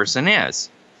this person is.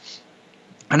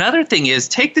 Another thing is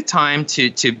take the time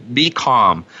to be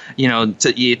calm.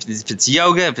 If it's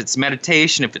yoga, if it's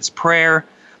meditation, if it's prayer.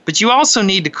 But you also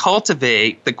need to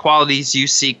cultivate the qualities you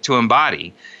seek to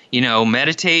embody.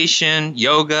 Meditation,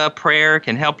 yoga, prayer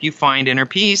can help you find inner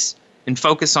peace and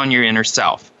focus on your inner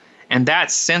self. And that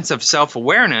sense of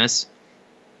self-awareness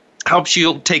helps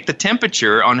you take the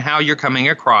temperature on how you're coming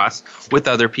across with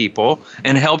other people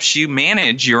and helps you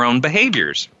manage your own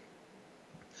behaviors.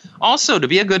 Also, to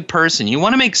be a good person, you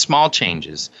want to make small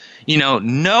changes.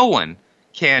 No one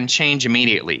can change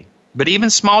immediately, but even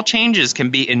small changes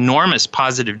can be enormous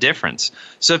positive difference.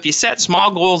 So if you set small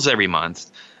goals every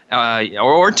month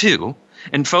or two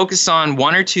and focus on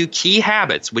one or two key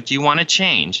habits which you want to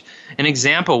change, an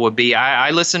example would be I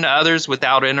listen to others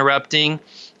without interrupting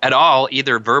at all,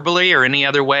 either verbally or any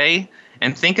other way,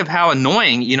 and think of how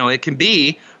annoying it can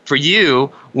be for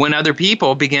you when other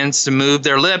people begins to move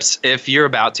their lips if you're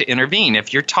about to intervene.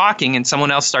 If you're talking and someone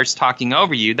else starts talking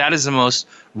over you, that is the most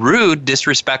rude,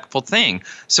 disrespectful thing.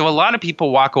 So a lot of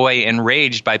people walk away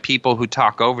enraged by people who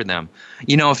talk over them.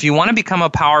 If you want to become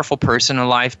a powerful person in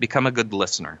life, become a good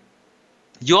listener.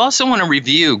 You also want to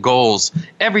review goals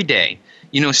every day.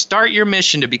 Start your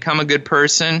mission to become a good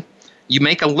person. You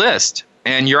make a list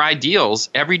and your ideals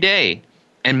every day,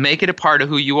 and make it a part of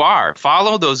who you are.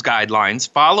 Follow those guidelines,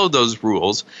 follow those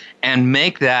rules, and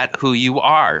make that who you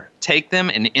are. Take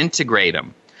them and integrate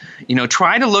them.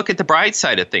 Try to look at the bright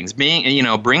side of things.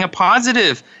 Bring a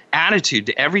positive attitude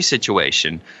to every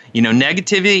situation.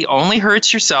 Negativity only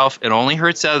hurts yourself. It only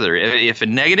hurts others. If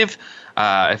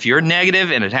you're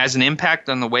negative and it has an impact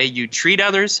on the way you treat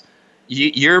others,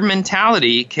 your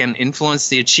mentality can influence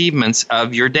the achievements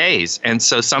of your days. And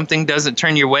so something doesn't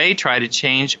turn your way, try to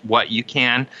change what you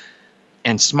can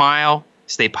and smile,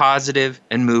 stay positive,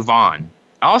 and move on.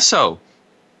 Also,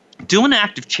 do an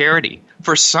act of charity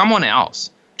for someone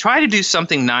else. Try to do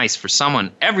something nice for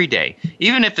someone every day,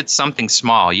 even if it's something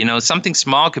small. Something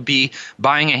small could be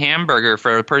buying a hamburger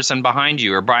for a person behind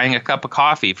you or buying a cup of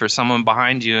coffee for someone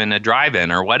behind you in a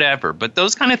drive-in or whatever. But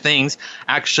those kind of things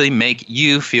actually make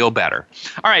you feel better.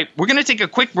 All right, we're going to take a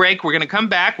quick break. We're going to come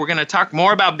back. We're going to talk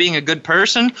more about being a good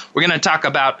person. We're going to talk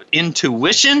about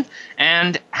intuition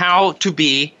and how to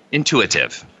be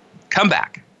intuitive. Come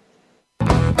back.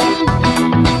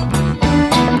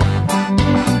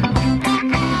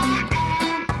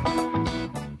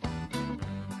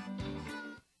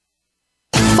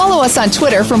 Follow us on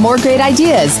Twitter for more great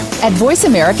ideas at Voice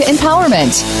America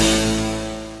Empowerment.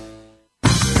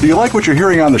 Do you like what you're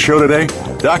hearing on the show today?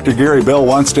 Dr. Gary Bell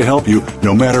wants to help you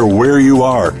no matter where you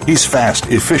are. He's fast,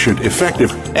 efficient,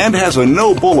 effective, and has a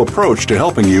no-bull approach to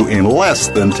helping you in less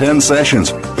than 10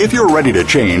 sessions. If you're ready to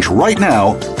change right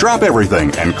now, drop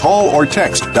everything and call or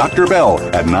text Dr. Bell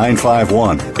at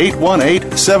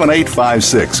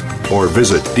 951-818-7856 or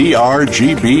visit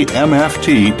drgbmft.com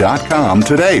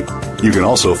today. You can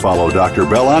also follow Dr.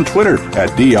 Bell on Twitter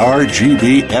at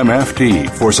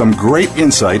drgbmft for some great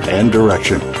insight and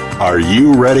direction. Are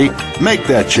you ready? Make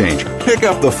that change. Pick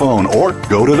up the phone or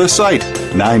go to the site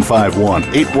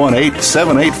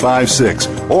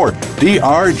 951-818-7856 or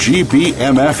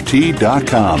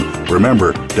drgbmft.com.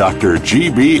 Remember,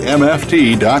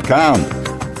 drgbmft.com.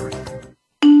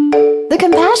 The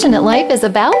Compassionate Life is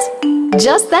about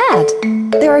just that.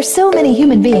 There are so many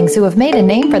human beings who have made a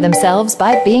name for themselves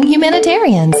by being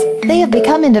humanitarians. They have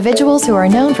become individuals who are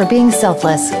known for being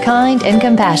selfless, kind, and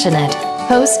compassionate.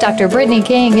 Host Dr. Brittany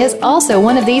King is also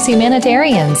one of these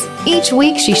humanitarians. Each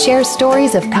week she shares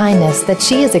stories of kindness that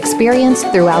she has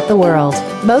experienced throughout the world,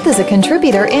 both as a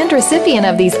contributor and recipient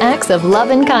of these acts of love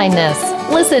and kindness.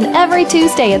 Listen every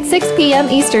Tuesday at 6 p.m.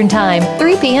 Eastern Time,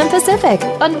 3 p.m. Pacific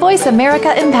on Voice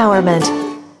America Empowerment.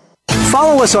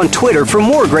 Follow us on Twitter for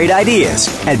more great ideas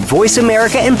at Voice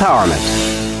America Empowerment.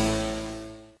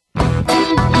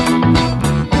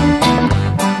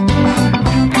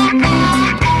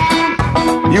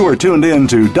 You are tuned in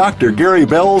to Dr. Gary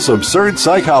Bell's Absurd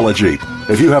Psychology.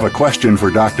 If you have a question for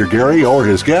Dr. Gary or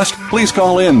his guest, please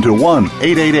call in to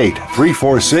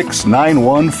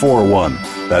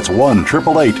 1-888-346-9141. That's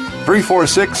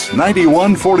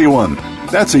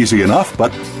 1-888-346-9141. That's easy enough,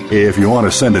 but if you want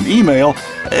to send an email,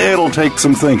 it'll take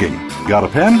some thinking. Got a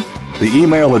pen? The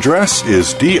email address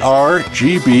is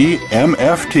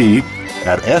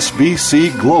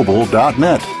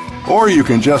drgbmft@sbcglobal.net. Or you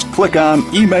can just click on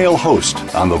Email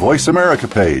Host on the Voice America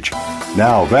page.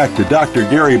 Now back to Dr.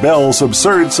 Gary Bell's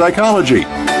Absurd Psychology.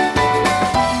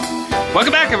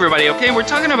 Welcome back back, everybody. Okay, we're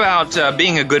talking about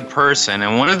being a good person,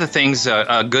 and one of the things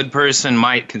a good person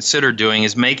might consider doing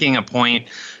is making a point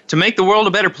to make the world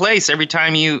a better place every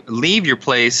time you leave your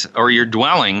place or your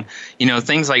dwelling. You know,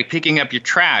 things like picking up your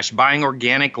trash, buying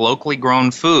organic, locally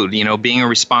grown food, you know, being a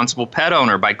responsible pet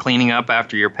owner by cleaning up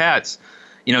after your pets,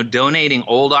 you know, donating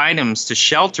old items to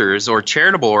shelters or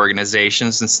charitable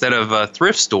organizations instead of a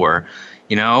thrift store.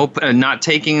 You know, not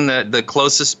taking the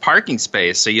closest parking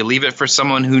space, so you leave it for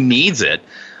someone who needs it.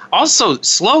 Also,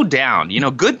 slow down. You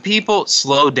know, good people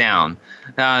slow down.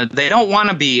 They don't want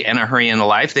to be in a hurry in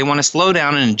life. They want to slow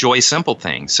down and enjoy simple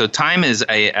things. So time is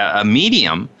a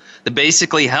medium that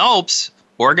basically helps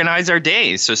organize our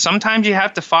days. So sometimes you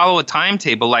have to follow a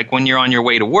timetable, like when you're on your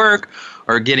way to work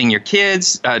or getting your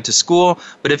kids to school.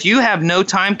 But if you have no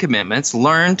time commitments,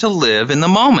 learn to live in the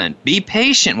moment. Be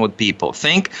patient with people.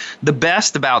 Think the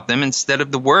best about them instead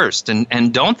of the worst.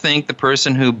 And don't think the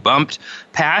person who bumped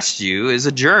past you is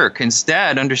a jerk.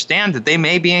 Instead, understand that they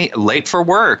may be late for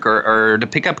work or to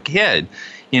pick up a kid.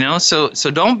 You know, so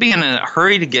don't be in a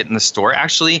hurry to get in the store.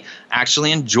 Actually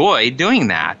enjoy doing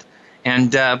that.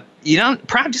 And you don't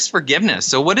practice forgiveness.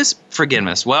 So what is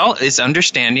forgiveness? Well, it's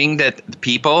understanding that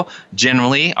people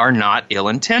generally are not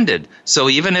ill-intended. So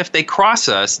even if they cross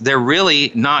us, they're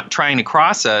really not trying to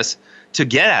cross us to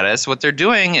get at us. What they're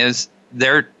doing is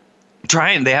they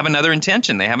have another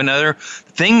intention. They have another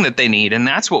thing that they need, and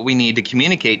that's what we need to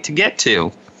communicate to get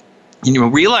to. You know,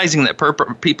 realizing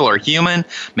that people are human,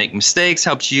 make mistakes,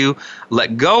 helps you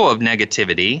let go of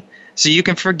negativity, so you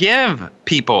can forgive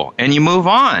people and you move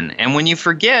on. And when you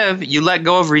forgive, you let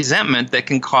go of resentment that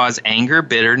can cause anger,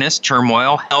 bitterness,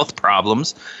 turmoil, health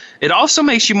problems. It also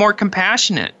makes you more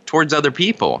compassionate towards other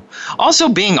people. Also,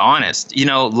 being honest. You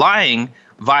know, lying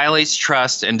violates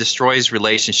trust and destroys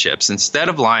relationships. Instead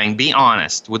of lying, be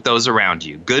honest with those around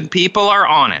you. Good people are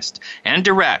honest and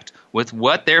direct with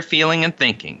what they're feeling and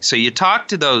thinking. So you talk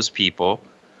to those people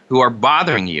who are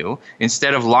bothering you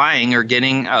instead of lying or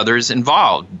getting others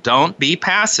involved. Don't be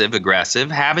passive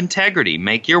aggressive. Have integrity.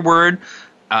 Make your word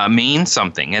mean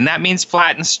something. And that means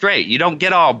flat and straight. You don't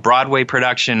get all Broadway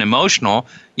production emotional.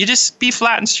 You just be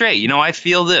flat and straight. You know, I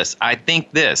feel this. I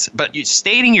think this. But you're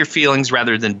stating your feelings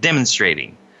rather than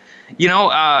demonstrating. You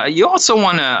know, you also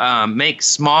want to make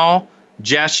small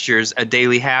gestures a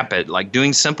daily habit, like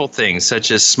doing simple things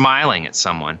such as smiling at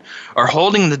someone or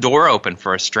holding the door open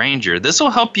for a stranger. This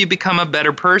will help you become a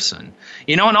better person.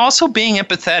 You know, and also being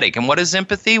empathetic. And what is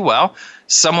empathy? Well,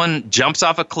 someone jumps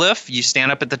off a cliff, you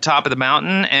stand up at the top of the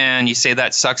mountain and you say,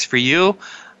 that sucks for you.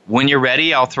 When you're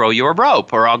ready, I'll throw you a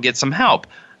rope or I'll get some help.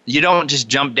 You don't just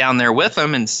jump down there with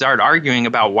them and start arguing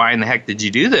about why in the heck did you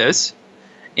do this.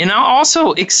 And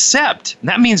also accept.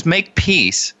 That means make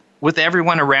peace with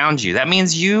everyone around you. That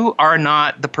means you are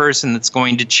not the person that's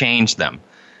going to change them.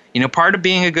 You know, part of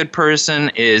being a good person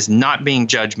is not being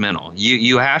judgmental.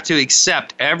 You have to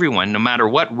accept everyone, no matter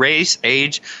what race,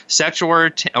 age, sexual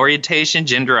orientation,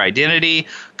 gender identity,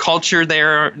 culture they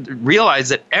are. Realize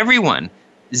that everyone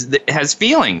has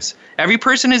feelings. Every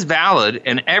person is valid,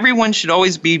 and everyone should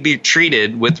always be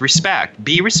treated with respect.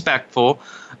 Be respectful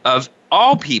of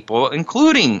all people,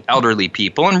 including elderly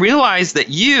people, and realize that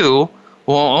you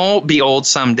will be old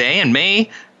someday and may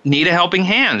need a helping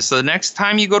hand. So the next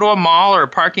time you go to a mall or a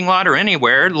parking lot or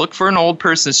anywhere, look for an old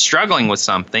person struggling with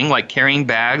something like carrying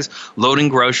bags, loading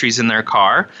groceries in their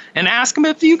car, and ask them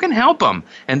if you can help them.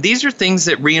 And these are things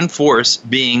that reinforce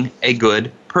being a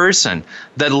good person.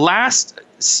 The last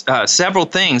several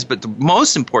things, but the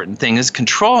most important thing is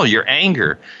control your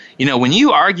anger. You know, when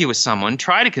you argue with someone,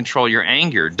 try to control your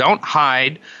anger. Don't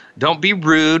hide. Don't be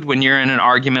rude when you're in an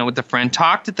argument with a friend.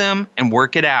 Talk to them and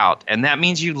work it out. And that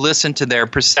means you listen to their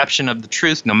perception of the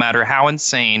truth, no matter how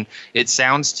insane it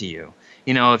sounds to you.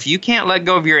 You know, if you can't let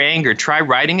go of your anger, try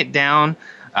writing it down.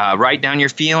 Write down your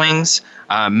feelings.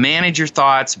 Manage your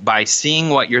thoughts by seeing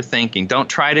what you're thinking. Don't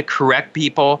try to correct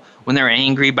people when they're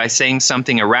angry by saying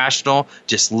something irrational.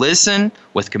 Just listen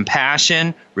with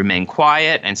compassion, remain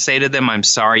quiet, and say to them, I'm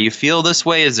sorry you feel this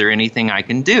way. Is there anything I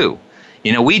can do?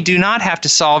 You know, we do not have to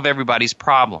solve everybody's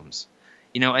problems.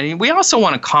 You know, and we also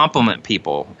want to compliment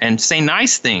people and say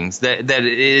nice things. That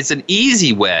is an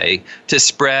easy way to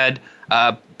spread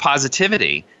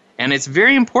positivity. And it's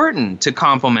very important to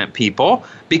compliment people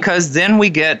because then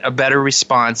we get a better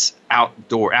response out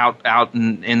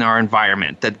in our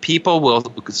environment, that people will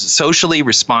socially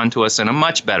respond to us in a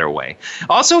much better way.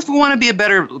 Also, if we want to be a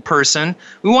better person,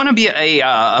 we want to be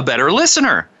a better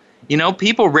listener. You know,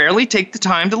 people rarely take the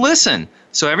time to listen.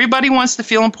 So everybody wants to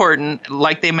feel important,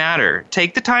 like they matter.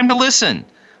 Take the time to listen.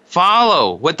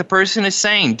 Follow what the person is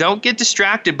saying. Don't get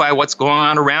distracted by what's going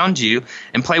on around you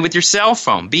and play with your cell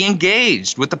phone. Be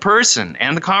engaged with the person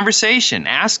and the conversation.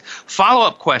 Ask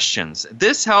follow-up questions.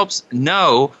 This helps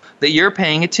know that you're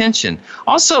paying attention.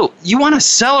 Also, you want to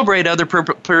celebrate other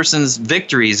person's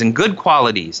victories and good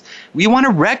qualities. We want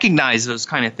to recognize those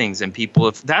kind of things in people.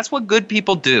 If that's what good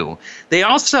people do. They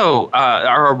also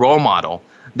are a role model.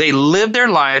 They live their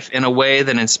life in a way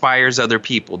that inspires other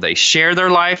people. They share their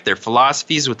life, their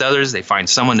philosophies with others. They find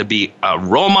someone to be a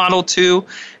role model to.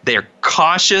 They're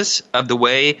cautious of the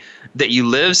way that you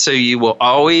live, so you will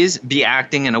always be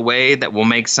acting in a way that will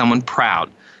make someone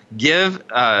proud.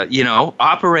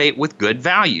 Operate with good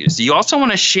values. You also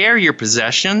want to share your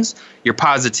possessions, your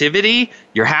positivity,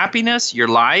 your happiness, your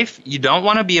life. You don't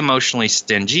want to be emotionally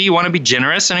stingy. You want to be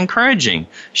generous and encouraging.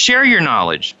 Share your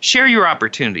knowledge, share your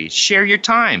opportunities, share your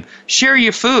time, share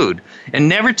your food, and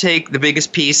never take the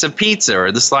biggest piece of pizza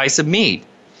or the slice of meat.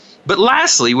 But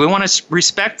lastly, we want to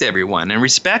respect everyone, and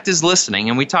respect is listening,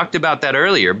 and we talked about that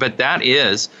earlier, but that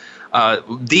is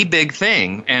the big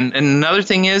thing. And another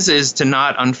thing is to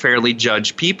not unfairly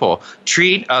judge people.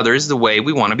 Treat others the way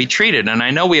we want to be treated. And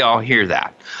I know we all hear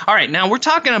that. All right, now we're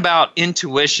talking about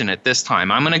intuition at this time.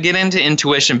 I'm going to get into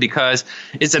intuition because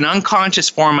it's an unconscious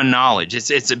form of knowledge.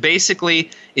 It's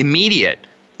basically immediate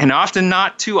and often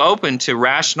not too open to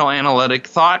rational analytic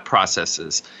thought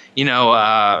processes.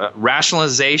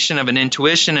 Rationalization of an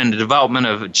intuition and the development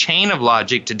of a chain of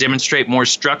logic to demonstrate more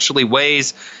structurally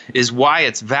ways is why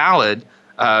it's valid,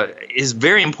 is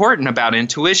very important about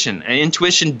intuition.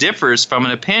 Intuition differs from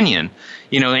an opinion.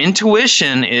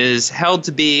 Intuition is held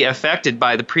to be affected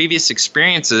by the previous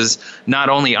experiences, not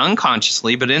only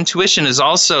unconsciously, but intuition is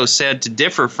also said to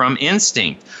differ from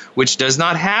instinct, which does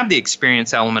not have the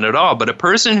experience element at all. But a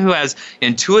person who has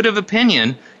intuitive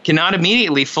opinion cannot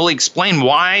immediately fully explain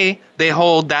why they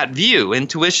hold that view.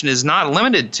 Intuition is not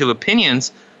limited to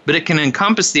opinions, but it can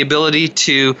encompass the ability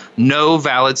to know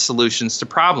valid solutions to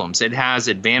problems. It has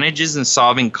advantages in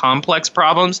solving complex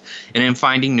problems and in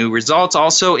finding new results.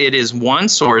 Also, it is one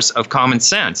source of common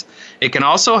sense. It can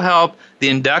also help the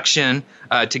induction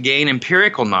to gain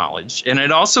empirical knowledge. And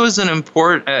it also is an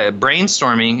important,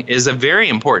 brainstorming is a very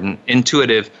important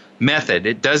intuitive method.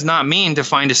 It does not mean to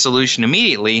find a solution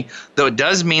immediately, though it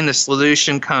does mean the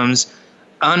solution comes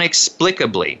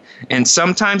unexplicably, and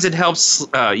sometimes it helps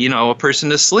a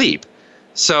person to sleep.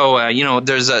 So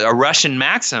there's a Russian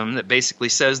maxim that basically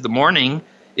says the morning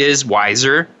is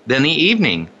wiser than the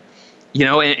evening.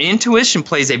 And intuition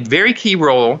plays a very key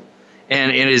role,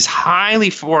 and it is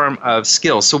highly form of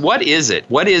skill. So what is it?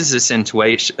 What is this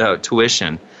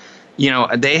intuition?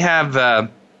 They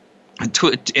have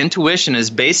intuition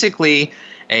is basically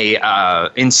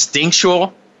a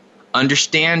instinctual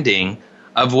understanding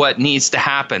of what needs to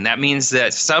happen. That means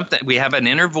that we have an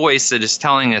inner voice that is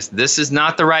telling us this is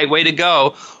not the right way to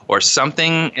go, or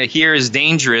something here is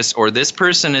dangerous, or this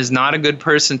person is not a good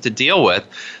person to deal with.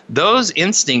 Those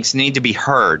instincts need to be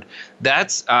heard.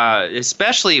 That's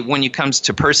especially when it comes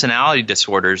to personality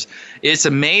disorders. It's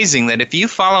amazing that if you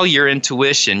follow your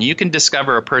intuition, you can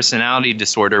discover a personality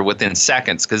disorder within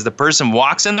seconds, because the person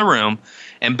walks in the room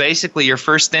and basically your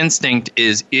first instinct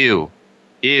is ew,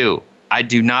 I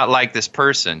do not like this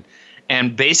person.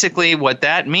 And basically what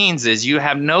that means is you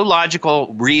have no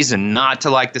logical reason not to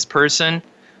like this person,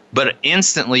 but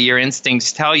instantly your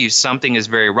instincts tell you something is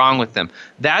very wrong with them.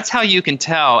 That's how you can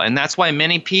tell, and that's why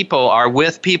many people are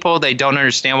with people. They don't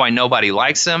understand why nobody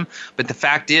likes them, but the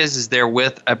fact is they're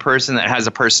with a person that has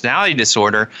a personality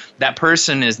disorder. That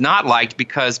person is not liked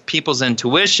because people's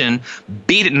intuition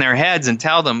beat it in their heads and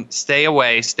tell them, stay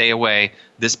away,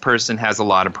 this person has a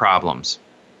lot of problems.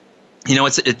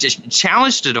 It's a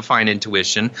challenge to define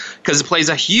intuition because it plays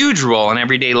a huge role in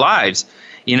everyday lives.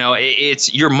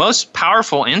 It's your most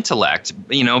powerful intellect.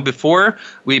 Before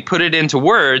we put it into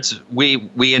words,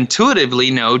 we intuitively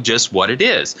know just what it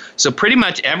is. So pretty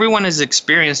much everyone has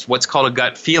experienced what's called a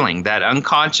gut feeling, that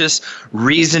unconscious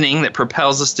reasoning that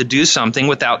propels us to do something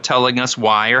without telling us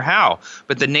why or how.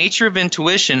 But the nature of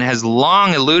intuition has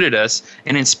long eluded us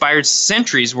and inspired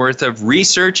centuries worth of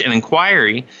research and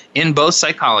inquiry in both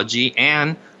psychology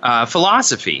and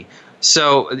philosophy.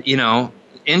 So,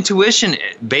 intuition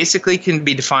basically can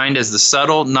be defined as the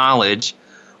subtle knowledge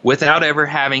without ever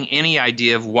having any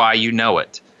idea of why you know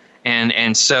it.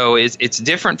 And so it's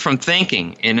different from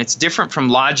thinking, and it's different from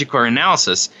logic or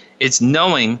analysis. It's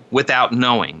knowing without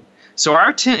knowing. So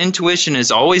our intuition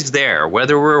is always there,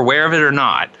 whether we're aware of it or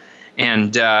not.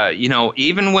 And,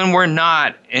 even when we're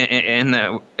not in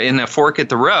the fork at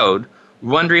the road,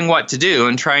 wondering what to do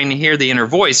and trying to hear the inner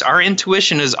voice, our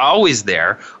intuition is always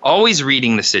there, always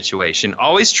reading the situation,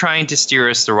 always trying to steer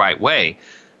us the right way.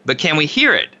 But can we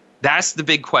hear it? That's the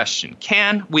big question.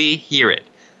 Can we hear it?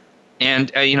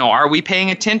 And, are we paying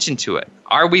attention to it?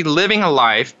 Are we living a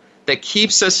life that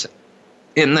keeps us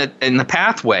in the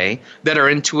pathway that our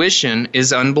intuition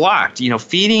is unblocked?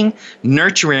 Feeding,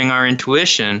 nurturing our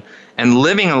intuition, and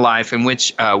living a life in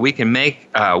which we can make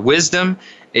wisdom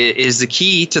is the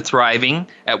key to thriving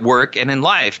at work and in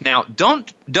life. Now,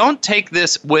 don't take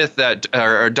this with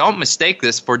or don't mistake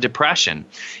this for depression.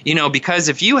 Because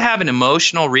if you have an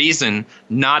emotional reason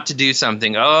not to do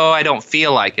something, I don't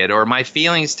feel like it, or my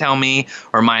feelings tell me,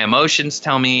 or my emotions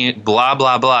tell me, blah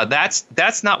blah blah.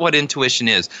 That's not what intuition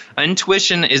is.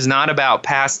 Intuition is not about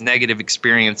past negative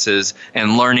experiences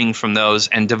and learning from those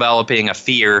and developing a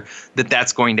fear that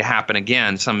that's going to happen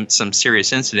again, some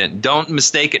serious incident. Don't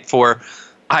mistake it for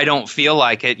I don't feel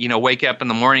like it, wake up in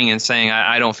the morning and saying,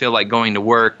 I don't feel like going to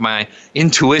work. My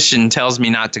intuition tells me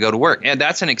not to go to work. And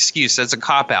that's an excuse. That's a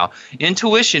cop-out.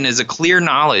 Intuition is a clear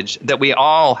knowledge that we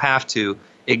all have to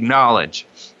acknowledge.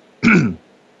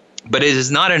 But it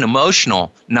is not an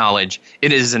emotional knowledge.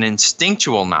 It is an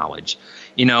instinctual knowledge,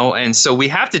 and so we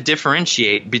have to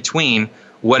differentiate between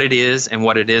what it is and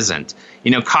what it isn't.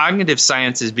 Cognitive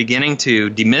science is beginning to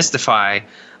demystify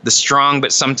the strong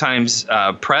but sometimes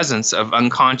presence of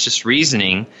unconscious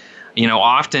reasoning,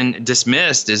 often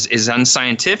dismissed as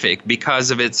unscientific because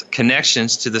of its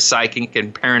connections to the psychic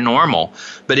and paranormal.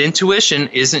 But intuition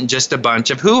isn't just a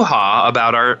bunch of hoo-ha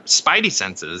about our spidey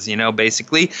senses,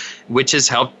 basically, which has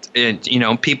helped,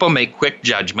 people make quick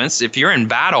judgments. If you're in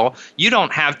battle, you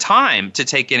don't have time to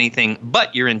take anything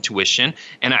but your intuition.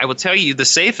 And I will tell you, the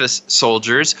safest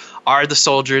soldiers are the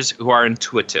soldiers who are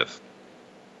intuitive.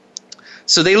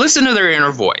 So they listen to their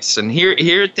inner voice, and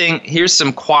here's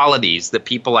some qualities that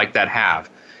people like that have.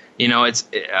 It's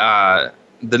the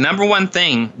number one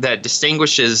thing that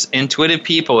distinguishes intuitive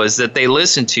people is that they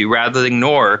listen to rather than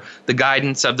ignore the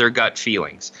guidance of their gut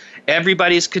feelings.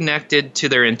 Everybody's connected to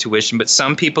their intuition, but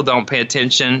some people don't pay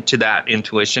attention to that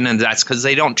intuition, and that's because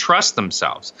they don't trust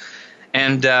themselves.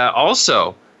 And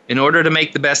also, in order to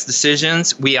make the best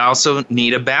decisions, we also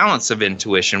need a balance of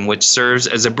intuition, which serves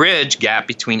as a bridge gap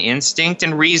between instinct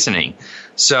and reasoning.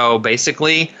 So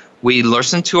basically, we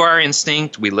listen to our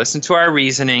instinct, we listen to our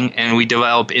reasoning, and we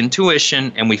develop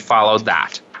intuition, and we follow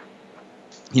that.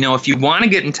 If you want to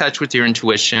get in touch with your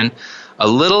intuition, a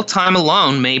little time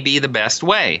alone may be the best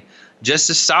way. Just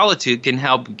as solitude can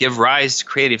help give rise to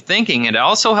creative thinking, it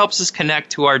also helps us connect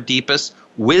to our deepest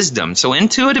wisdom. So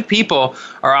intuitive people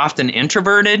are often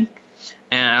introverted,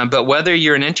 but whether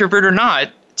you're an introvert or not,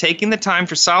 taking the time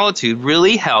for solitude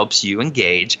really helps you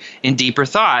engage in deeper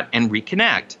thought and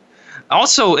reconnect.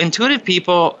 Also, intuitive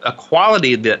people, a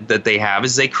quality that they have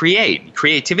is they create.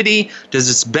 Creativity does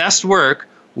its best work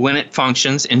when it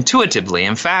functions intuitively.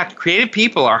 In fact, creative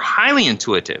people are highly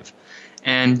intuitive.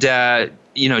 And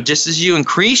just as you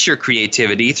increase your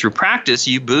creativity through practice,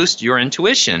 you boost your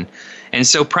intuition. And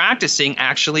so practicing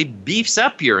actually beefs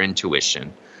up your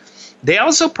intuition. They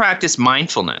also practice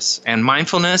mindfulness, and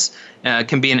mindfulness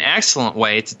can be an excellent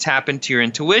way to tap into your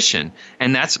intuition.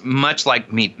 And that's much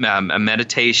like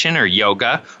meditation or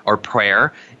yoga or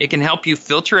prayer. It can help you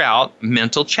filter out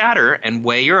mental chatter and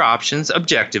weigh your options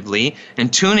objectively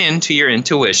and tune into your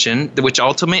intuition, which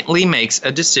ultimately makes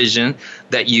a decision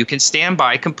that you can stand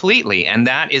by completely. And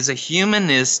that is a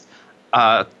humanist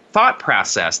thought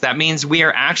process. That means we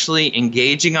are actually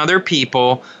engaging other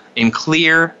people in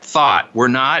clear thought. We're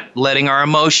not letting our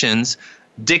emotions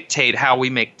dictate how we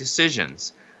make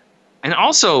decisions. And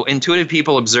also, intuitive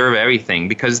people observe everything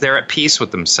because they're at peace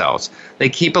with themselves. They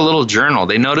keep a little journal.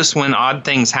 They notice when odd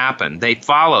things happen. They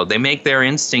follow. They make their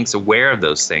instincts aware of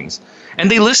those things. And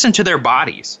they listen to their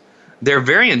bodies. They're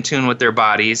very in tune with their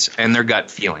bodies and their gut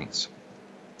feelings.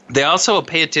 They also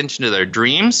pay attention to their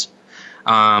dreams,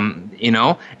 and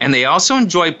they also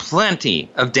enjoy plenty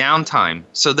of downtime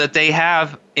so that they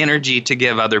have energy to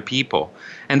give other people.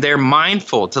 And they're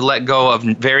mindful to let go of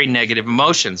very negative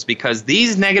emotions because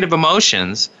these negative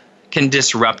emotions can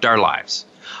disrupt our lives.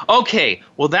 Okay,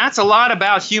 well, that's a lot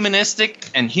about humanistic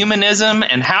and humanism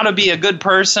and how to be a good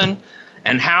person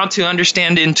and how to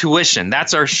understand intuition.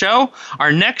 That's our show.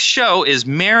 Our next show is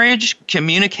marriage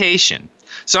communication.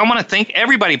 So I want to thank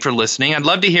everybody for listening. I'd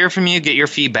love to hear from you. Get your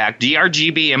feedback.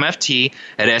 drgbmft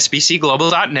at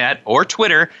sbcglobal.net or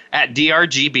Twitter at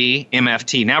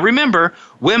drgbmft. Now remember,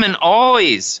 women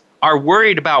always are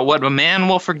worried about what a man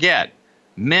will forget.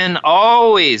 Men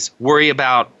always worry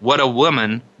about what a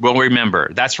woman will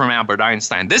remember. That's from Albert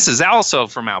Einstein. This is also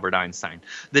from Albert Einstein.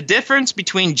 The difference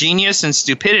between genius and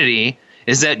stupidity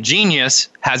is that genius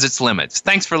has its limits.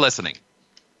 Thanks for listening.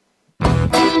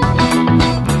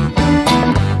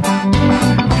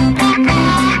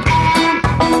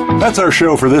 That's our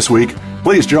show for this week.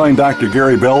 Please join Dr.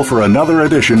 Gary Bell for another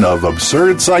edition of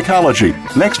Absurd Psychology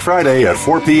next Friday at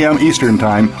 4 p.m. Eastern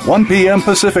Time, 1 p.m.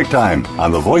 Pacific Time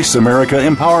on the Voice America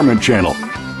Empowerment Channel.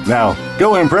 Now,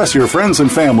 go impress your friends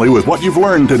and family with what you've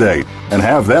learned today and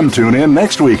have them tune in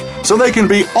next week so they can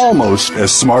be almost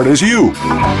as smart as you.